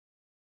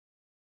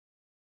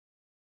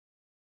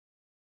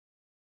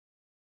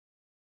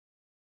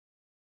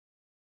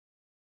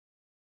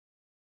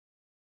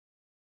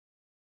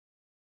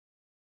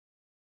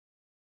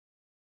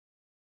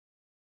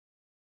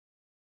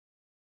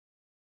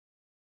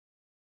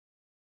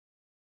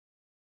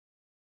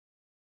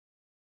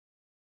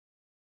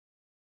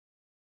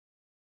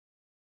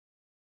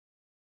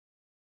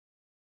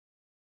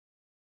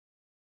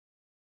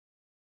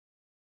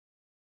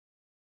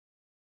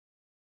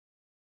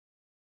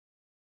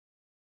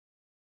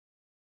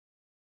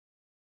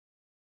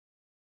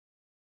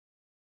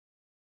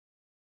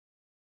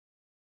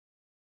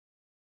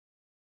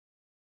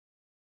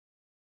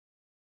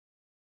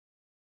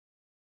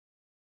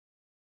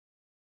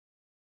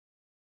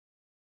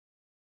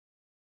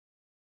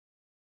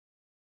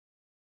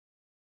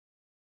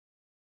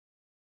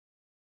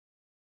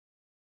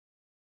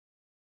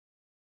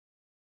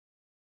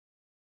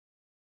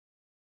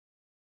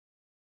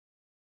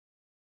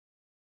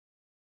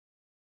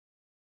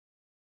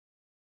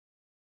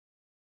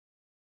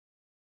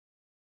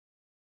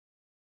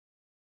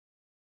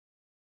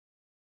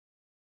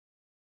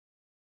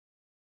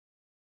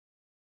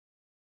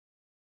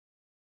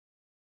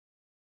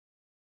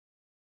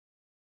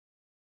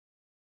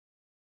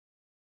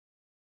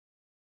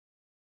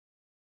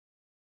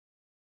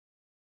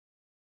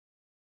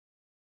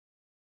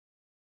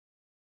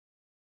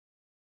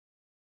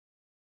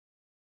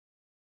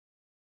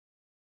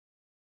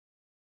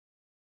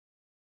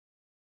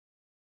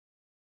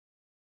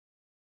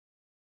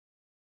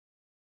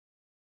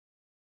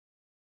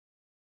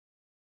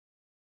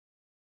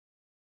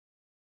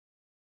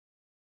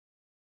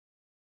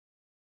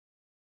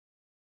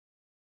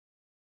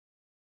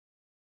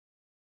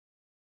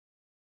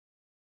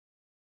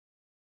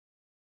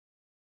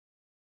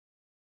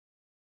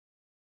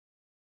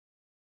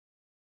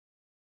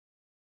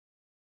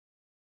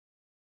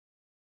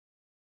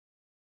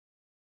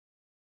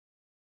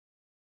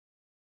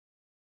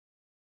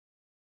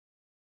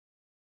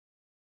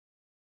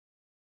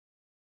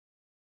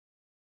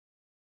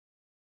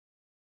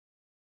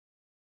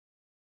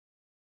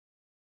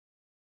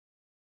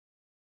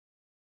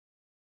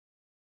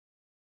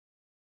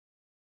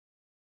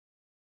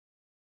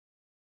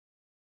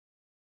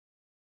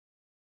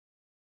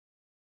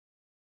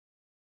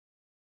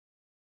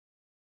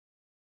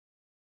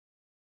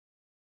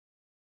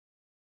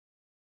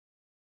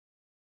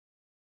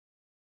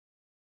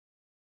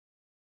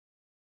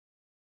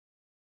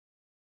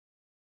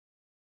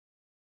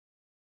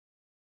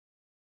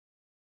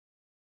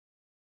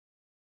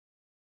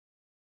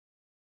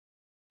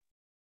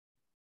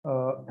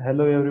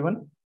 Hello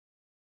everyone.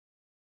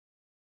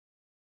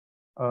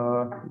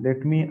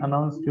 Let me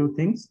announce few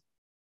things,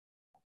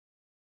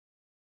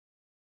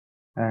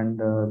 and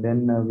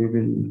then we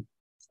will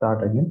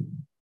start again.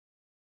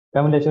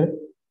 Come on,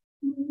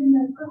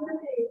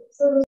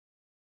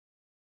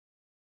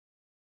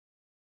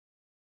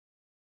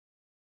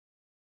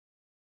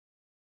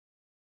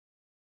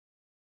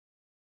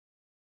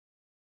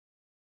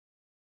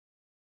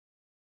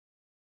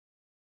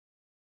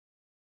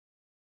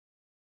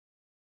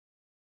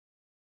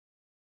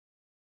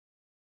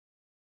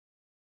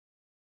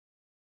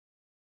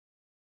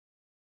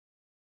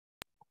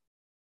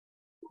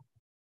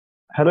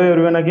 hello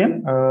everyone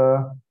again.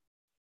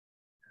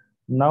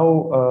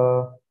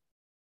 Now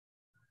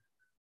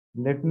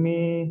let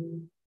me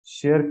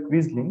share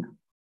quiz link.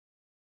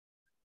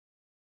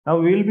 Now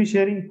we will be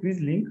sharing quiz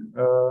link.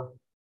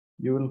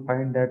 You will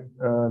find that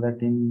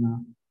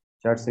in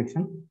chat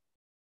section.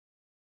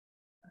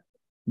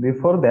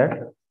 Before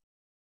that,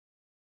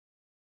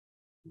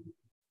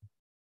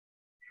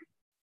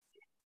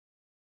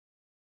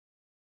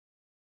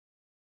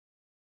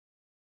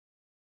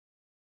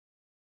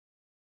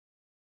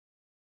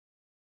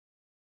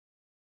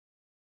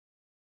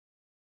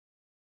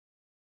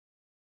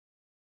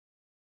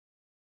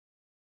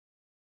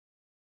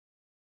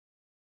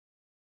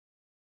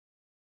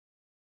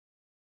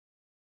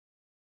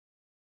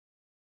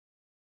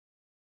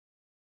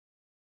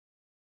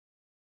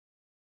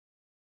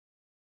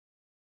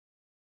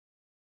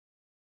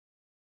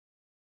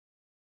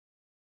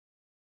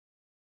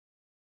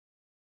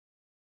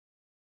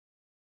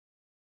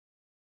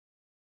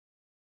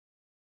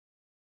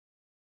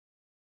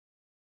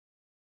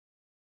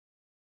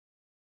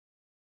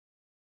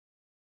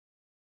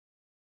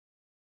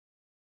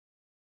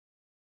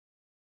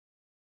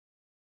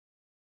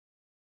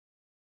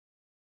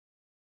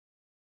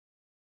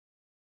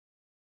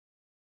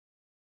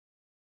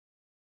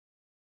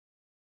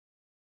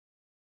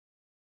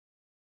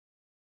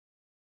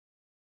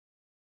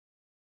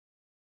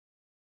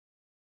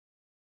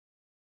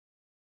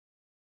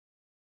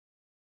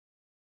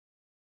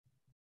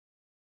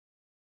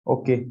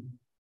 Okay.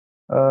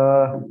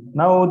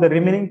 Now the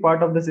remaining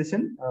part of the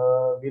session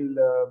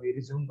will be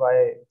resumed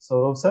by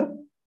Saurav sir.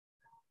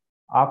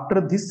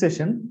 After this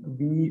session,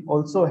 we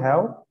also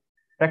have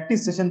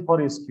practice session for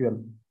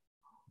SQL.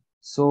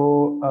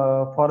 So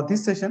for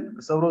this session,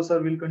 Saurav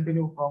sir will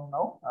continue from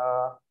now.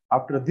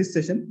 After this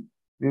session,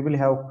 we will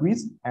have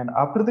quiz, and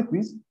after the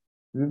quiz,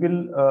 we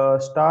will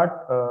start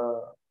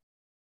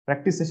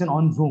practice session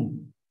on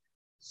Zoom.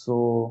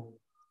 So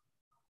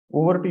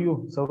over to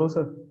you, Saurav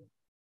sir.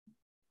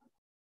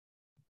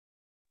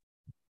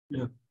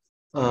 Yeah.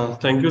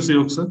 Thank you,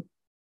 Siyok sir.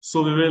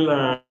 So we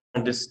will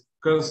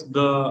discuss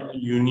the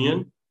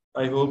union.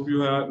 I hope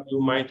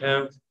you might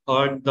have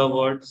heard the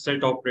word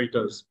set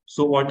operators.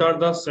 So what are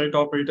the set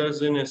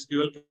operators in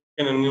SQL?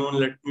 Can anyone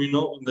let me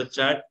know in the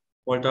chat?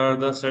 What are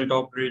the set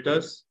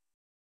operators?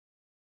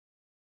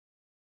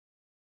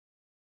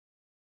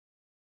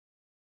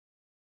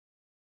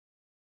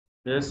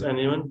 Yes,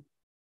 anyone?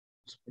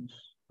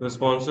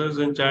 Responses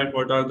in chat.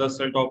 What are the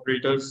set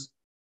operators?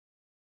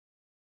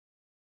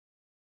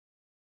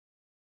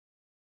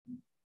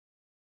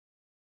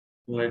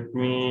 Let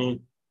me.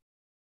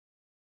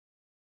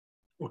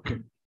 Okay.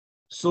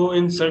 So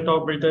in set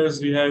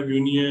operators, we have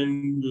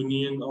union,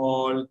 union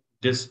all,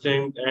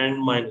 distinct,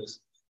 and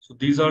minus. So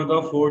these are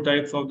the four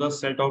types of the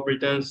set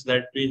operators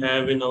that we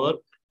have in our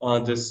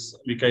this,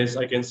 because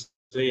I can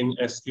say in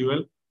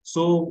SQL.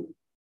 So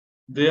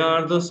they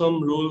are the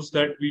some rules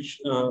that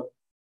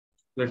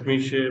let me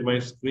share my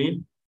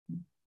screen.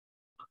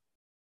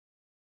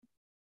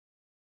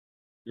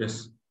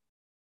 Yes.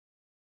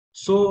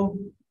 So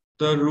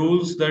the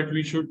rules that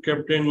we should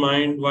keep in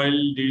mind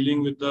while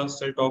dealing with the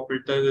set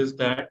operators is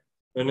that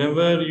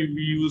whenever we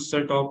use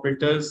set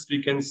operators,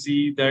 we can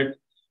see that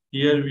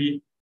here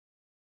we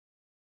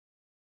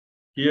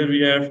here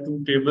we have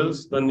two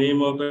tables. The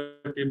name of the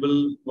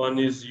table one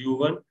is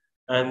U1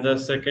 and the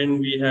second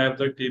we have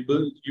the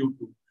table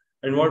U2.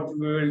 And what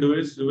we will do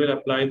is we will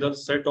apply the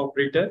set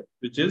operator,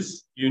 which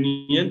is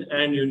union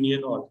and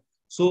union all.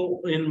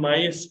 So in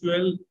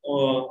MySQL,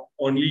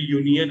 only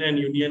union and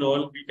union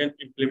all we can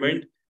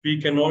implement. We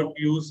cannot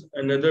use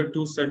another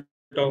two set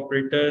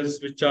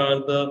operators, which are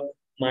the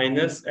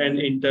minus and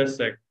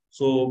intersect.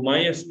 So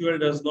MySQL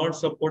does not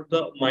support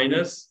the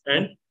minus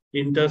and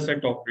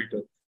intersect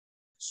operator.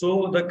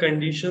 So the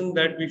condition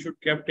that we should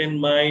keep in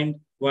mind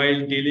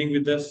while dealing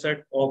with the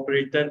set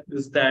operator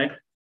is that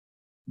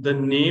the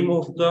name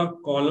of the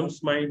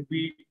columns might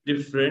be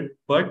different,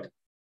 but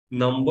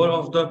number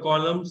of the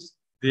columns,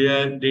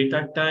 their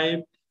data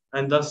type,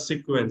 and the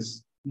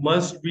sequence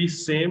must be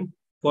same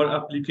for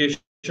application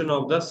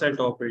of the set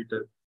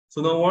operator.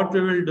 So now what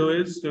we will do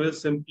is we will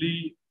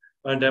simply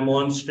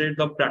demonstrate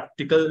the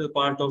practical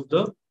part of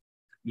the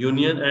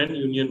union and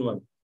union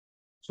one.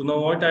 So now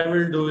what I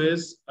will do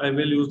is I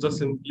will use the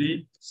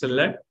simply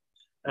select,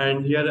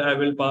 and here I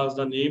will pass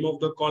the name of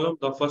the column.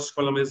 The first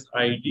column is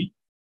ID,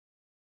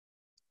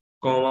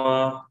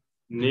 comma,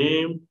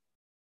 name,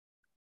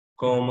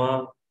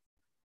 comma,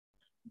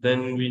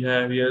 then we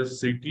have here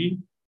city.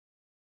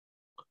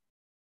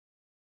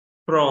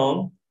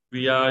 From,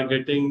 we are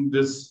getting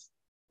these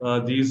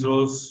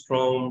rows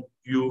from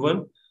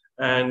U1,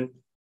 and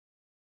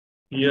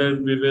here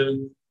we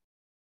will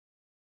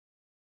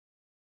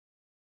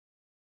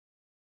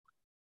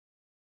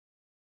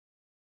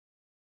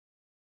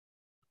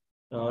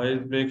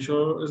make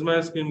sure is my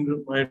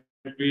screen might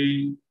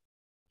be,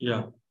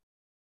 yeah.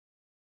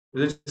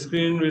 Is the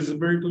screen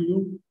visible to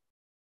you?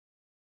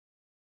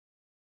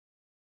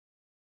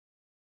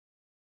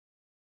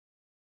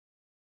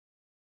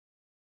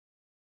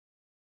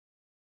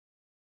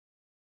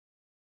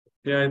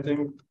 Yeah, I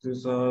think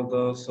these are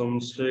the some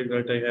mistake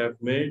that I have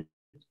made.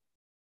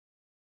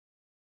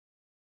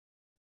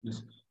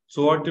 Yes.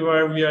 So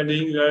whatever we are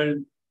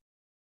doing,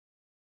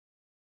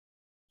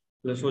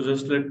 so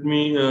just let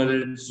me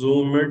let's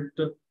zoom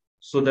it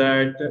so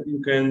that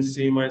you can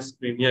see my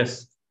screen.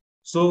 Yes.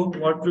 So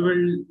what we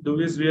will do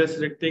is we are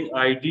selecting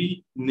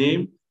ID,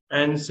 name,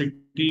 and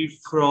city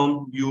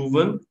from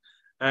U1.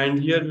 And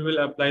here we will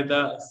apply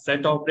the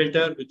set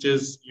operator, which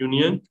is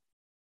union.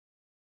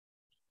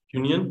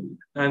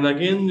 And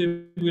again, we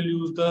will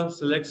use the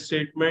select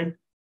statement.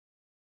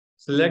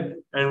 Select,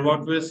 and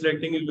what we are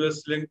selecting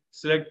is we are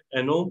select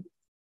NO,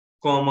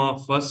 comma,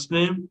 first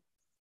name.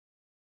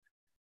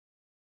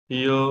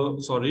 Here,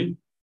 sorry,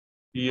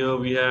 here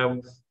we have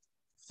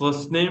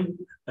first name,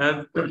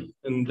 and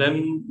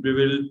then we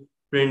will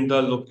print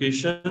the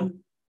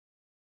location.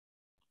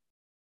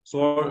 So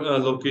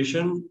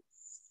location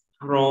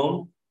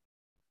from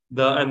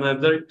the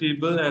another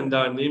table, and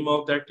the name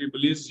of that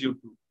table is U2.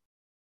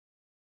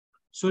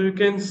 So you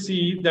can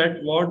see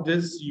that what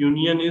this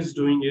union is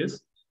doing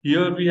is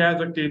here we have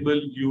the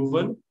table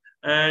U1,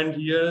 and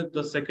here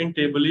the second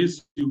table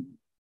is U2.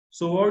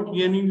 So what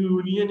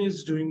union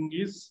is doing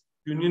is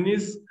union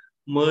is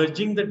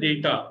merging the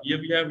data. Here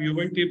we have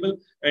U1 table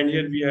and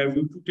here we have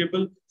U2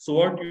 table. So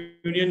what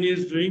union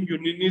is doing,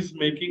 union is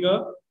making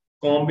a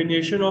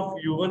combination of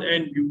U1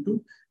 and U2,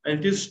 and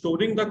it is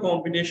storing the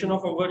combination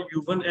of our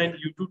U1 and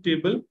U2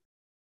 table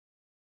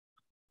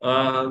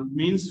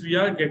means we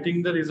are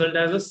getting the result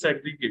as a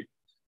segregate.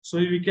 So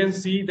we can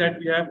see that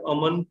we have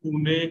Aman,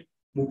 Pune,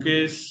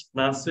 Mukesh,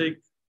 Nasik.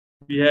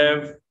 We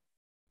have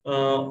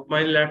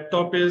my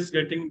laptop is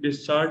getting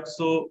discharged,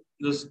 so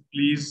just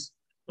please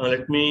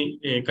let me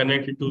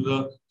connect it to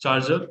the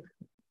charger.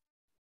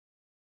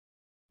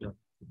 Yeah.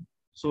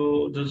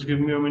 So just give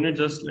me a minute.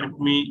 Just let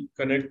me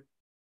connect.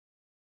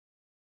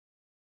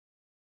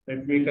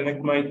 Let me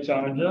connect my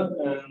charger,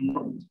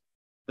 and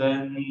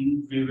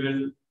then we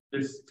will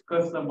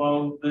discuss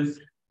about this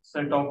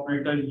set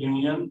operator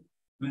union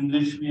in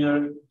which we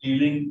are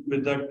dealing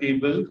with the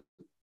table.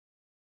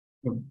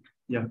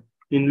 Yeah,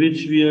 in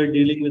which we are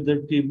dealing with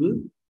the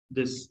table,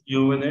 this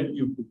U1 and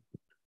U2.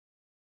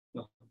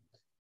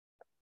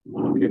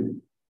 Okay.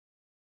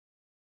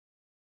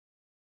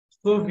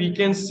 So we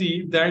can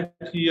see that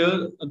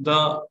here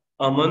the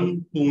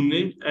Aman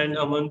Pune and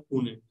Aman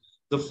Pune.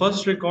 The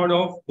first record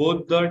of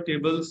both the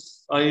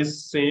tables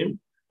is same.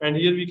 And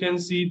here we can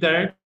see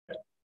that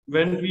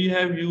when we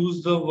have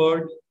used the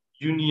word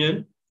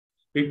union,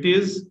 it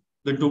is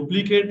the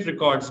duplicate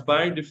records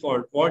by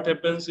default. What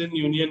happens in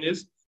union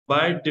is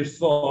by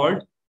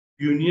default,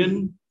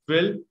 union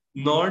will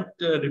not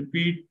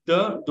repeat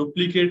the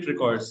duplicate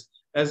records.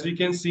 As we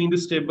can see in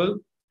this table,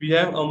 we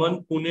have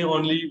Aman Pune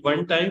only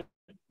one time,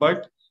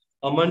 but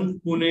Aman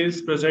Pune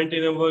is present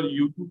in our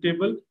U2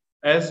 table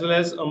as well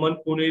as Aman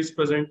Pune is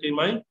present in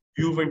my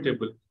U1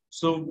 table.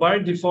 So by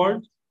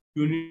default,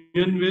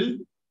 union will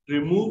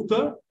remove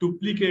the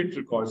duplicate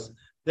records.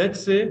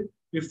 Let's say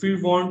if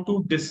we want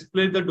to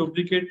display the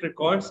duplicate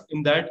records,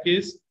 in that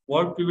case,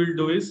 what we will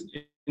do is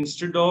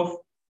instead of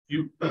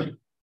using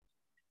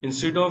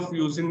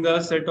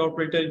the set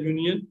operator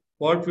union,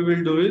 what we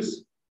will do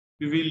is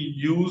we will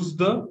use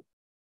the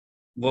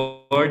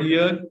word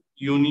here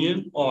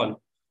union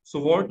all. So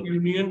what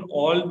union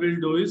all will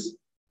do is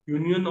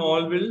union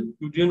all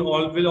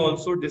will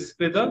also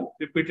display the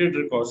repeated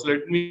records.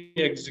 Let me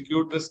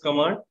execute this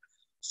command.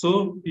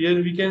 So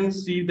here we can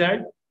see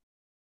that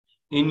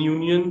in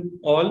union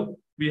all,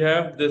 we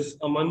have this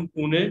Aman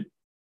Pune,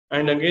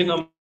 and again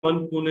Aman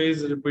Pune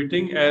is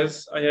repeating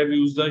as I have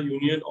used the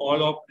union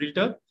all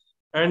operator.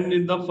 And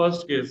in the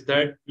first case,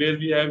 that where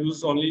we have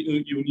used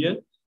only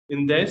union,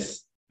 in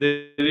this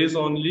there is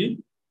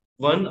only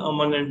one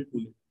Aman and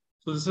Pune.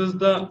 So this is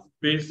the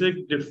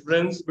basic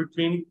difference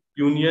between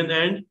union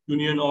and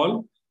union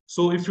all.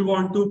 So if you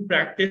want to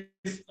practice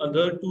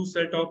other two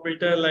set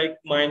operator like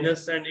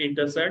minus and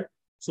intersect,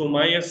 so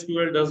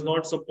MySQL does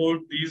not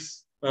support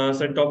these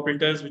set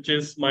operators, which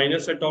is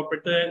minus set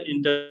operator and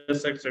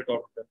intersect set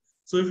operator.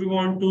 So if you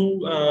want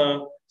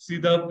to see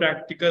the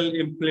practical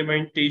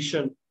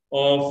implementation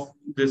of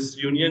this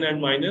union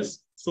and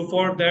minus, so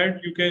for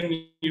that you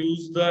can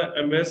use the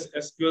MS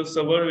SQL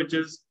Server, which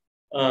is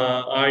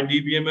our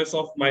DBMS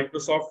of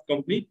Microsoft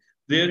company.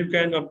 There you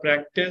can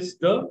practice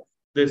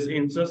this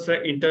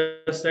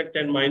intersect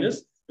and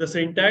minus. The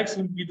syntax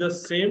will be the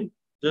same.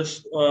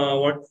 Just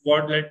what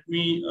let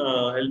me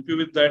help you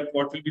with that.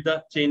 What will be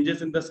the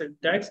changes in the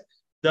syntax?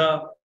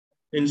 The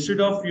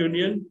instead of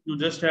union, you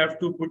just have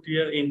to put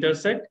here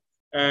intersect,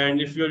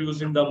 and if you are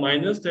using the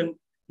minus, then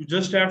you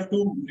just have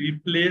to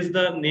replace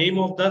the name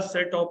of the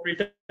set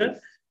operator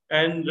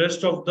and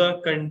rest of the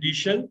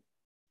condition,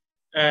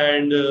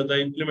 and the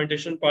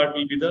implementation part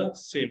will be the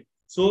same.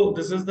 So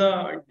this is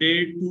the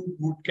day 2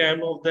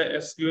 bootcamp of the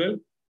SQL,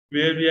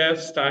 where we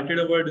have started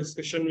our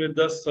discussion with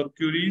the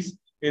subqueries.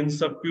 In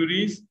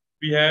subqueries,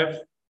 we have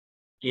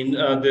in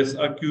this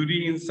a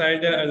query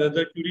inside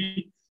another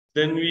query.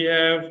 Then we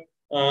have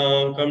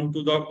come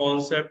to the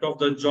concept of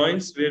the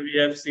joins, where we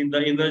have seen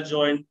the inner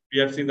join, we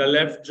have seen the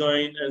left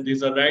join, and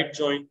these are right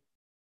join.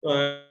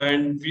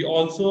 And we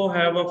also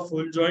have a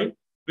full join,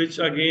 which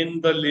again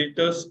the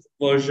latest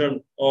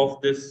version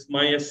of this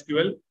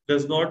MySQL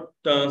does not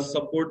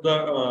support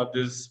the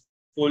this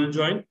full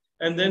join.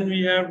 And then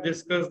we have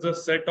discussed the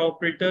set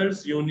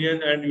operators,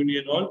 union and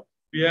union all.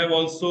 We have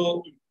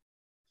also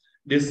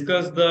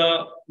discussed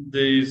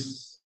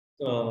this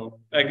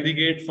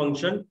aggregate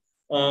function,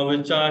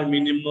 which are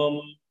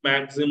minimum,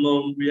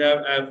 maximum. We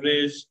have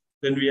average,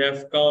 then we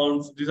have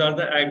counts. These are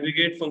the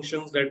aggregate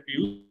functions that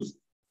we use.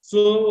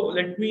 So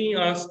let me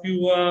ask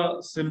you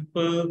a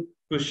simple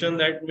question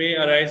that may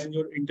arise in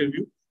your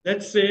interview.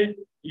 Let's say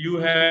we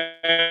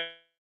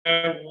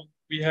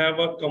have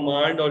a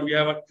command or we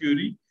have a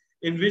query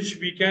in which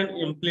we can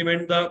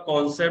implement the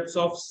concepts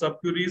of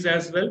subqueries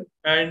as well,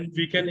 and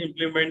we can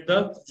implement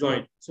the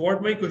join. So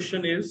what my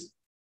question is,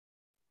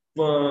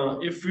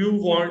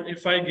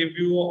 if I give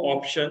you an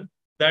option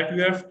that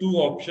you have two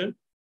options,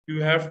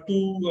 you have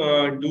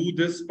to do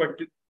this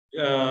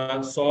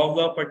solve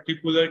a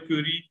particular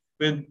query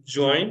with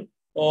join,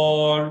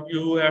 or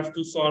you have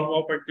to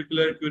solve a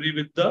particular query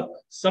with the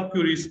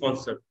subqueries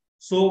concept.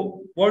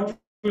 So what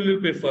will you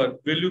prefer?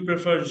 Will you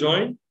prefer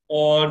join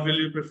or will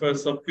you prefer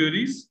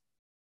subqueries?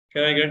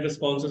 Can I get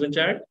responses in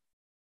chat?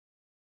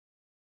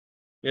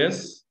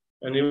 Yes?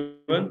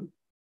 Anyone?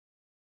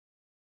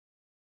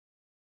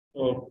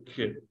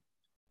 Okay.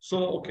 So,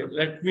 okay,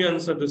 let me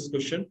answer this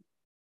question.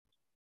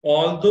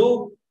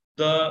 Although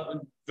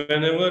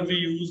whenever we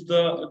use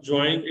the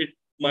join, it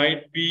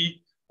might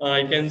be,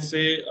 I can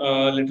say,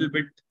 a little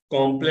bit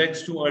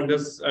complex to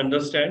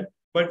understand.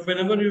 But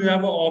whenever you have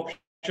an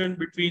option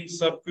between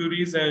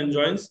subqueries and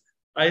joins,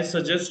 I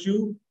suggest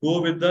you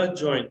go with the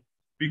join,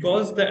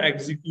 because the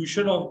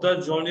execution of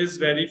the join is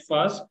very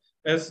fast.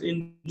 As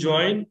in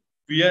join,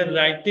 we are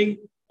writing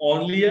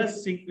only a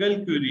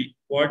single query.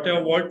 What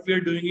we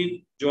are doing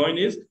in join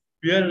is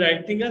we are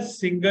writing a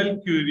single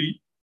query,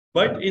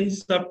 but in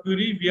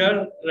subquery, we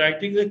are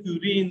writing a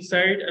query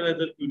inside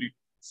another query.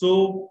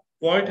 So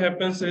what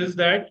happens is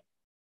that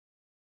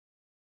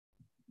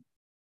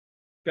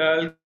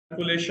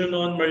calculation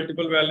on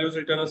multiple values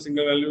return a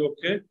single value.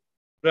 Okay.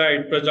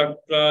 Right.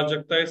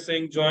 Prajakta is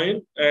saying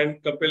join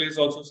and Kapil is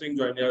also saying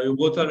join. Yeah, you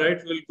both are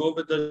right. We'll go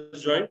with the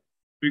join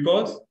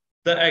because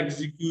the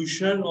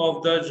execution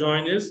of the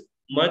join is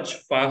much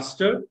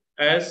faster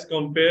as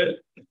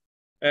compared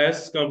to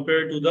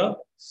the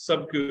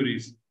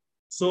subqueries.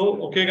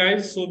 So, okay,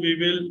 guys. So we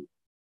will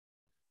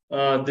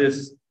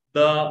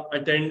the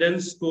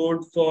attendance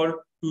code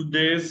for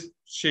today's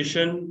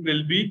session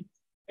will be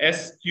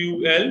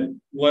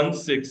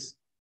SQL16.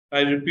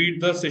 I repeat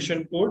the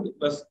session code.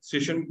 The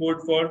session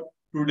code for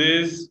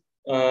today's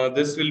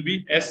this will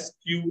be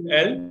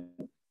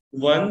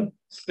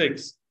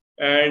SQL16,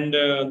 and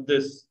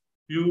this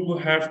you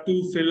have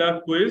to fill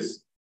a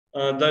quiz.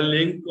 The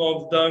link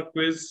of the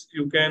quiz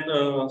you can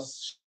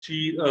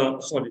see.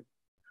 Sorry,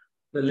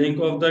 the link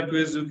of the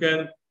quiz you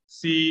can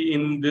see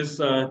in this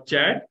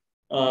chat.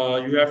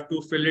 You have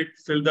to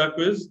fill the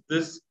quiz.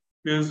 This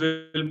quiz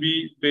will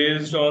be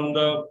based on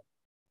the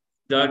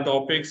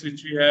topics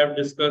which we have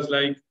discussed,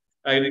 like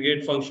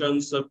aggregate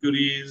functions,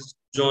 subqueries,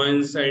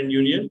 joins, and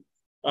union.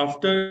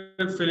 After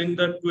filling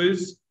the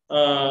quiz,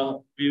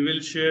 we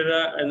will share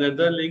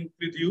another link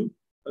with you.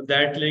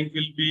 That link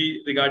will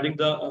be regarding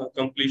the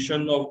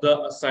completion of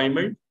the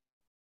assignment.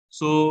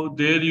 So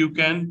there you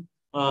can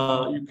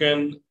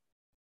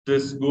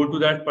this go to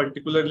that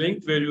particular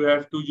link where you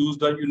have to use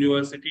the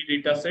university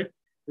data set.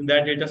 In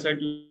that data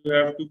set, you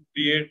have to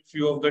create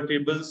few of the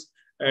tables,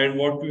 and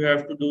what you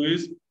have to do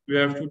is you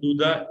have to do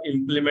the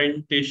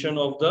implementation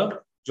of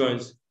the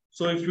joins.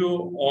 So if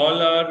you all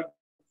are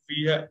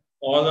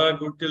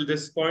good till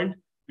this point,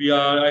 we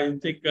are, I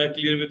think,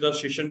 clear with the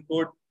session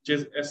code, which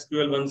is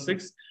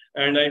SQL16,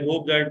 and I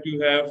hope that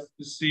you have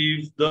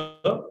received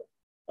the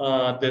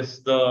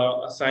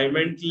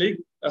assignment link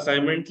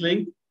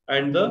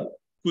and the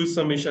quiz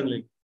submission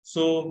link.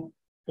 So,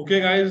 okay,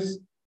 guys,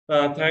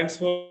 thanks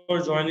for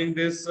joining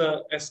this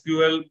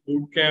SQL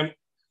bootcamp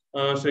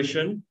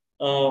session.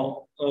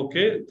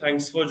 Okay,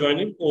 thanks for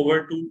joining.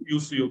 Over to you,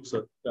 Suyuk,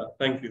 sir. Yeah,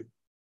 thank you.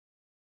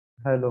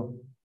 Hello.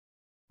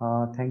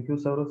 Thank you,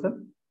 Saurav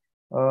sir.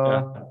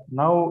 Yeah.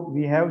 Now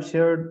we have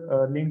shared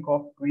a link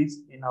of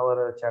quiz in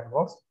our chat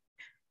box.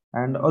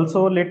 And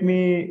also let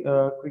me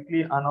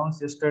quickly announce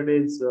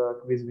yesterday's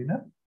quiz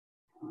winner.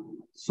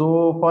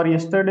 So for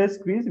yesterday's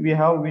quiz, we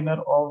have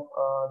winner of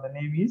the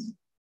name is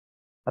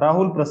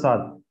Rahul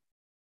Prasad.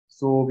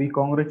 So we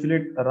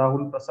congratulate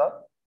Rahul Prasad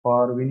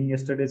for winning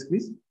yesterday's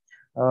quiz.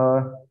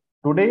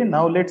 Today,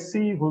 now let's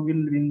see who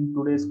will win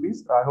today's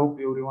quiz. I hope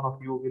every one of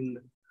you will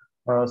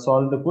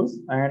solve the quiz.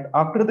 And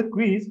after the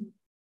quiz,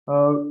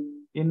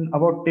 in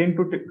about 10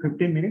 to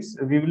 15 minutes,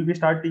 we will be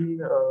starting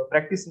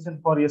practice session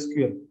for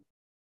SQL.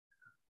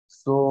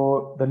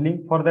 So the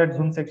link for that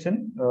Zoom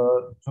session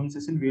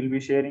we will be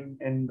sharing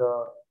in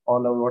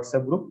all our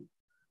WhatsApp group.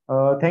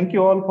 Thank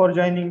you all for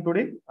joining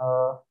today.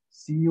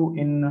 See you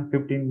in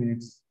 15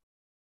 minutes.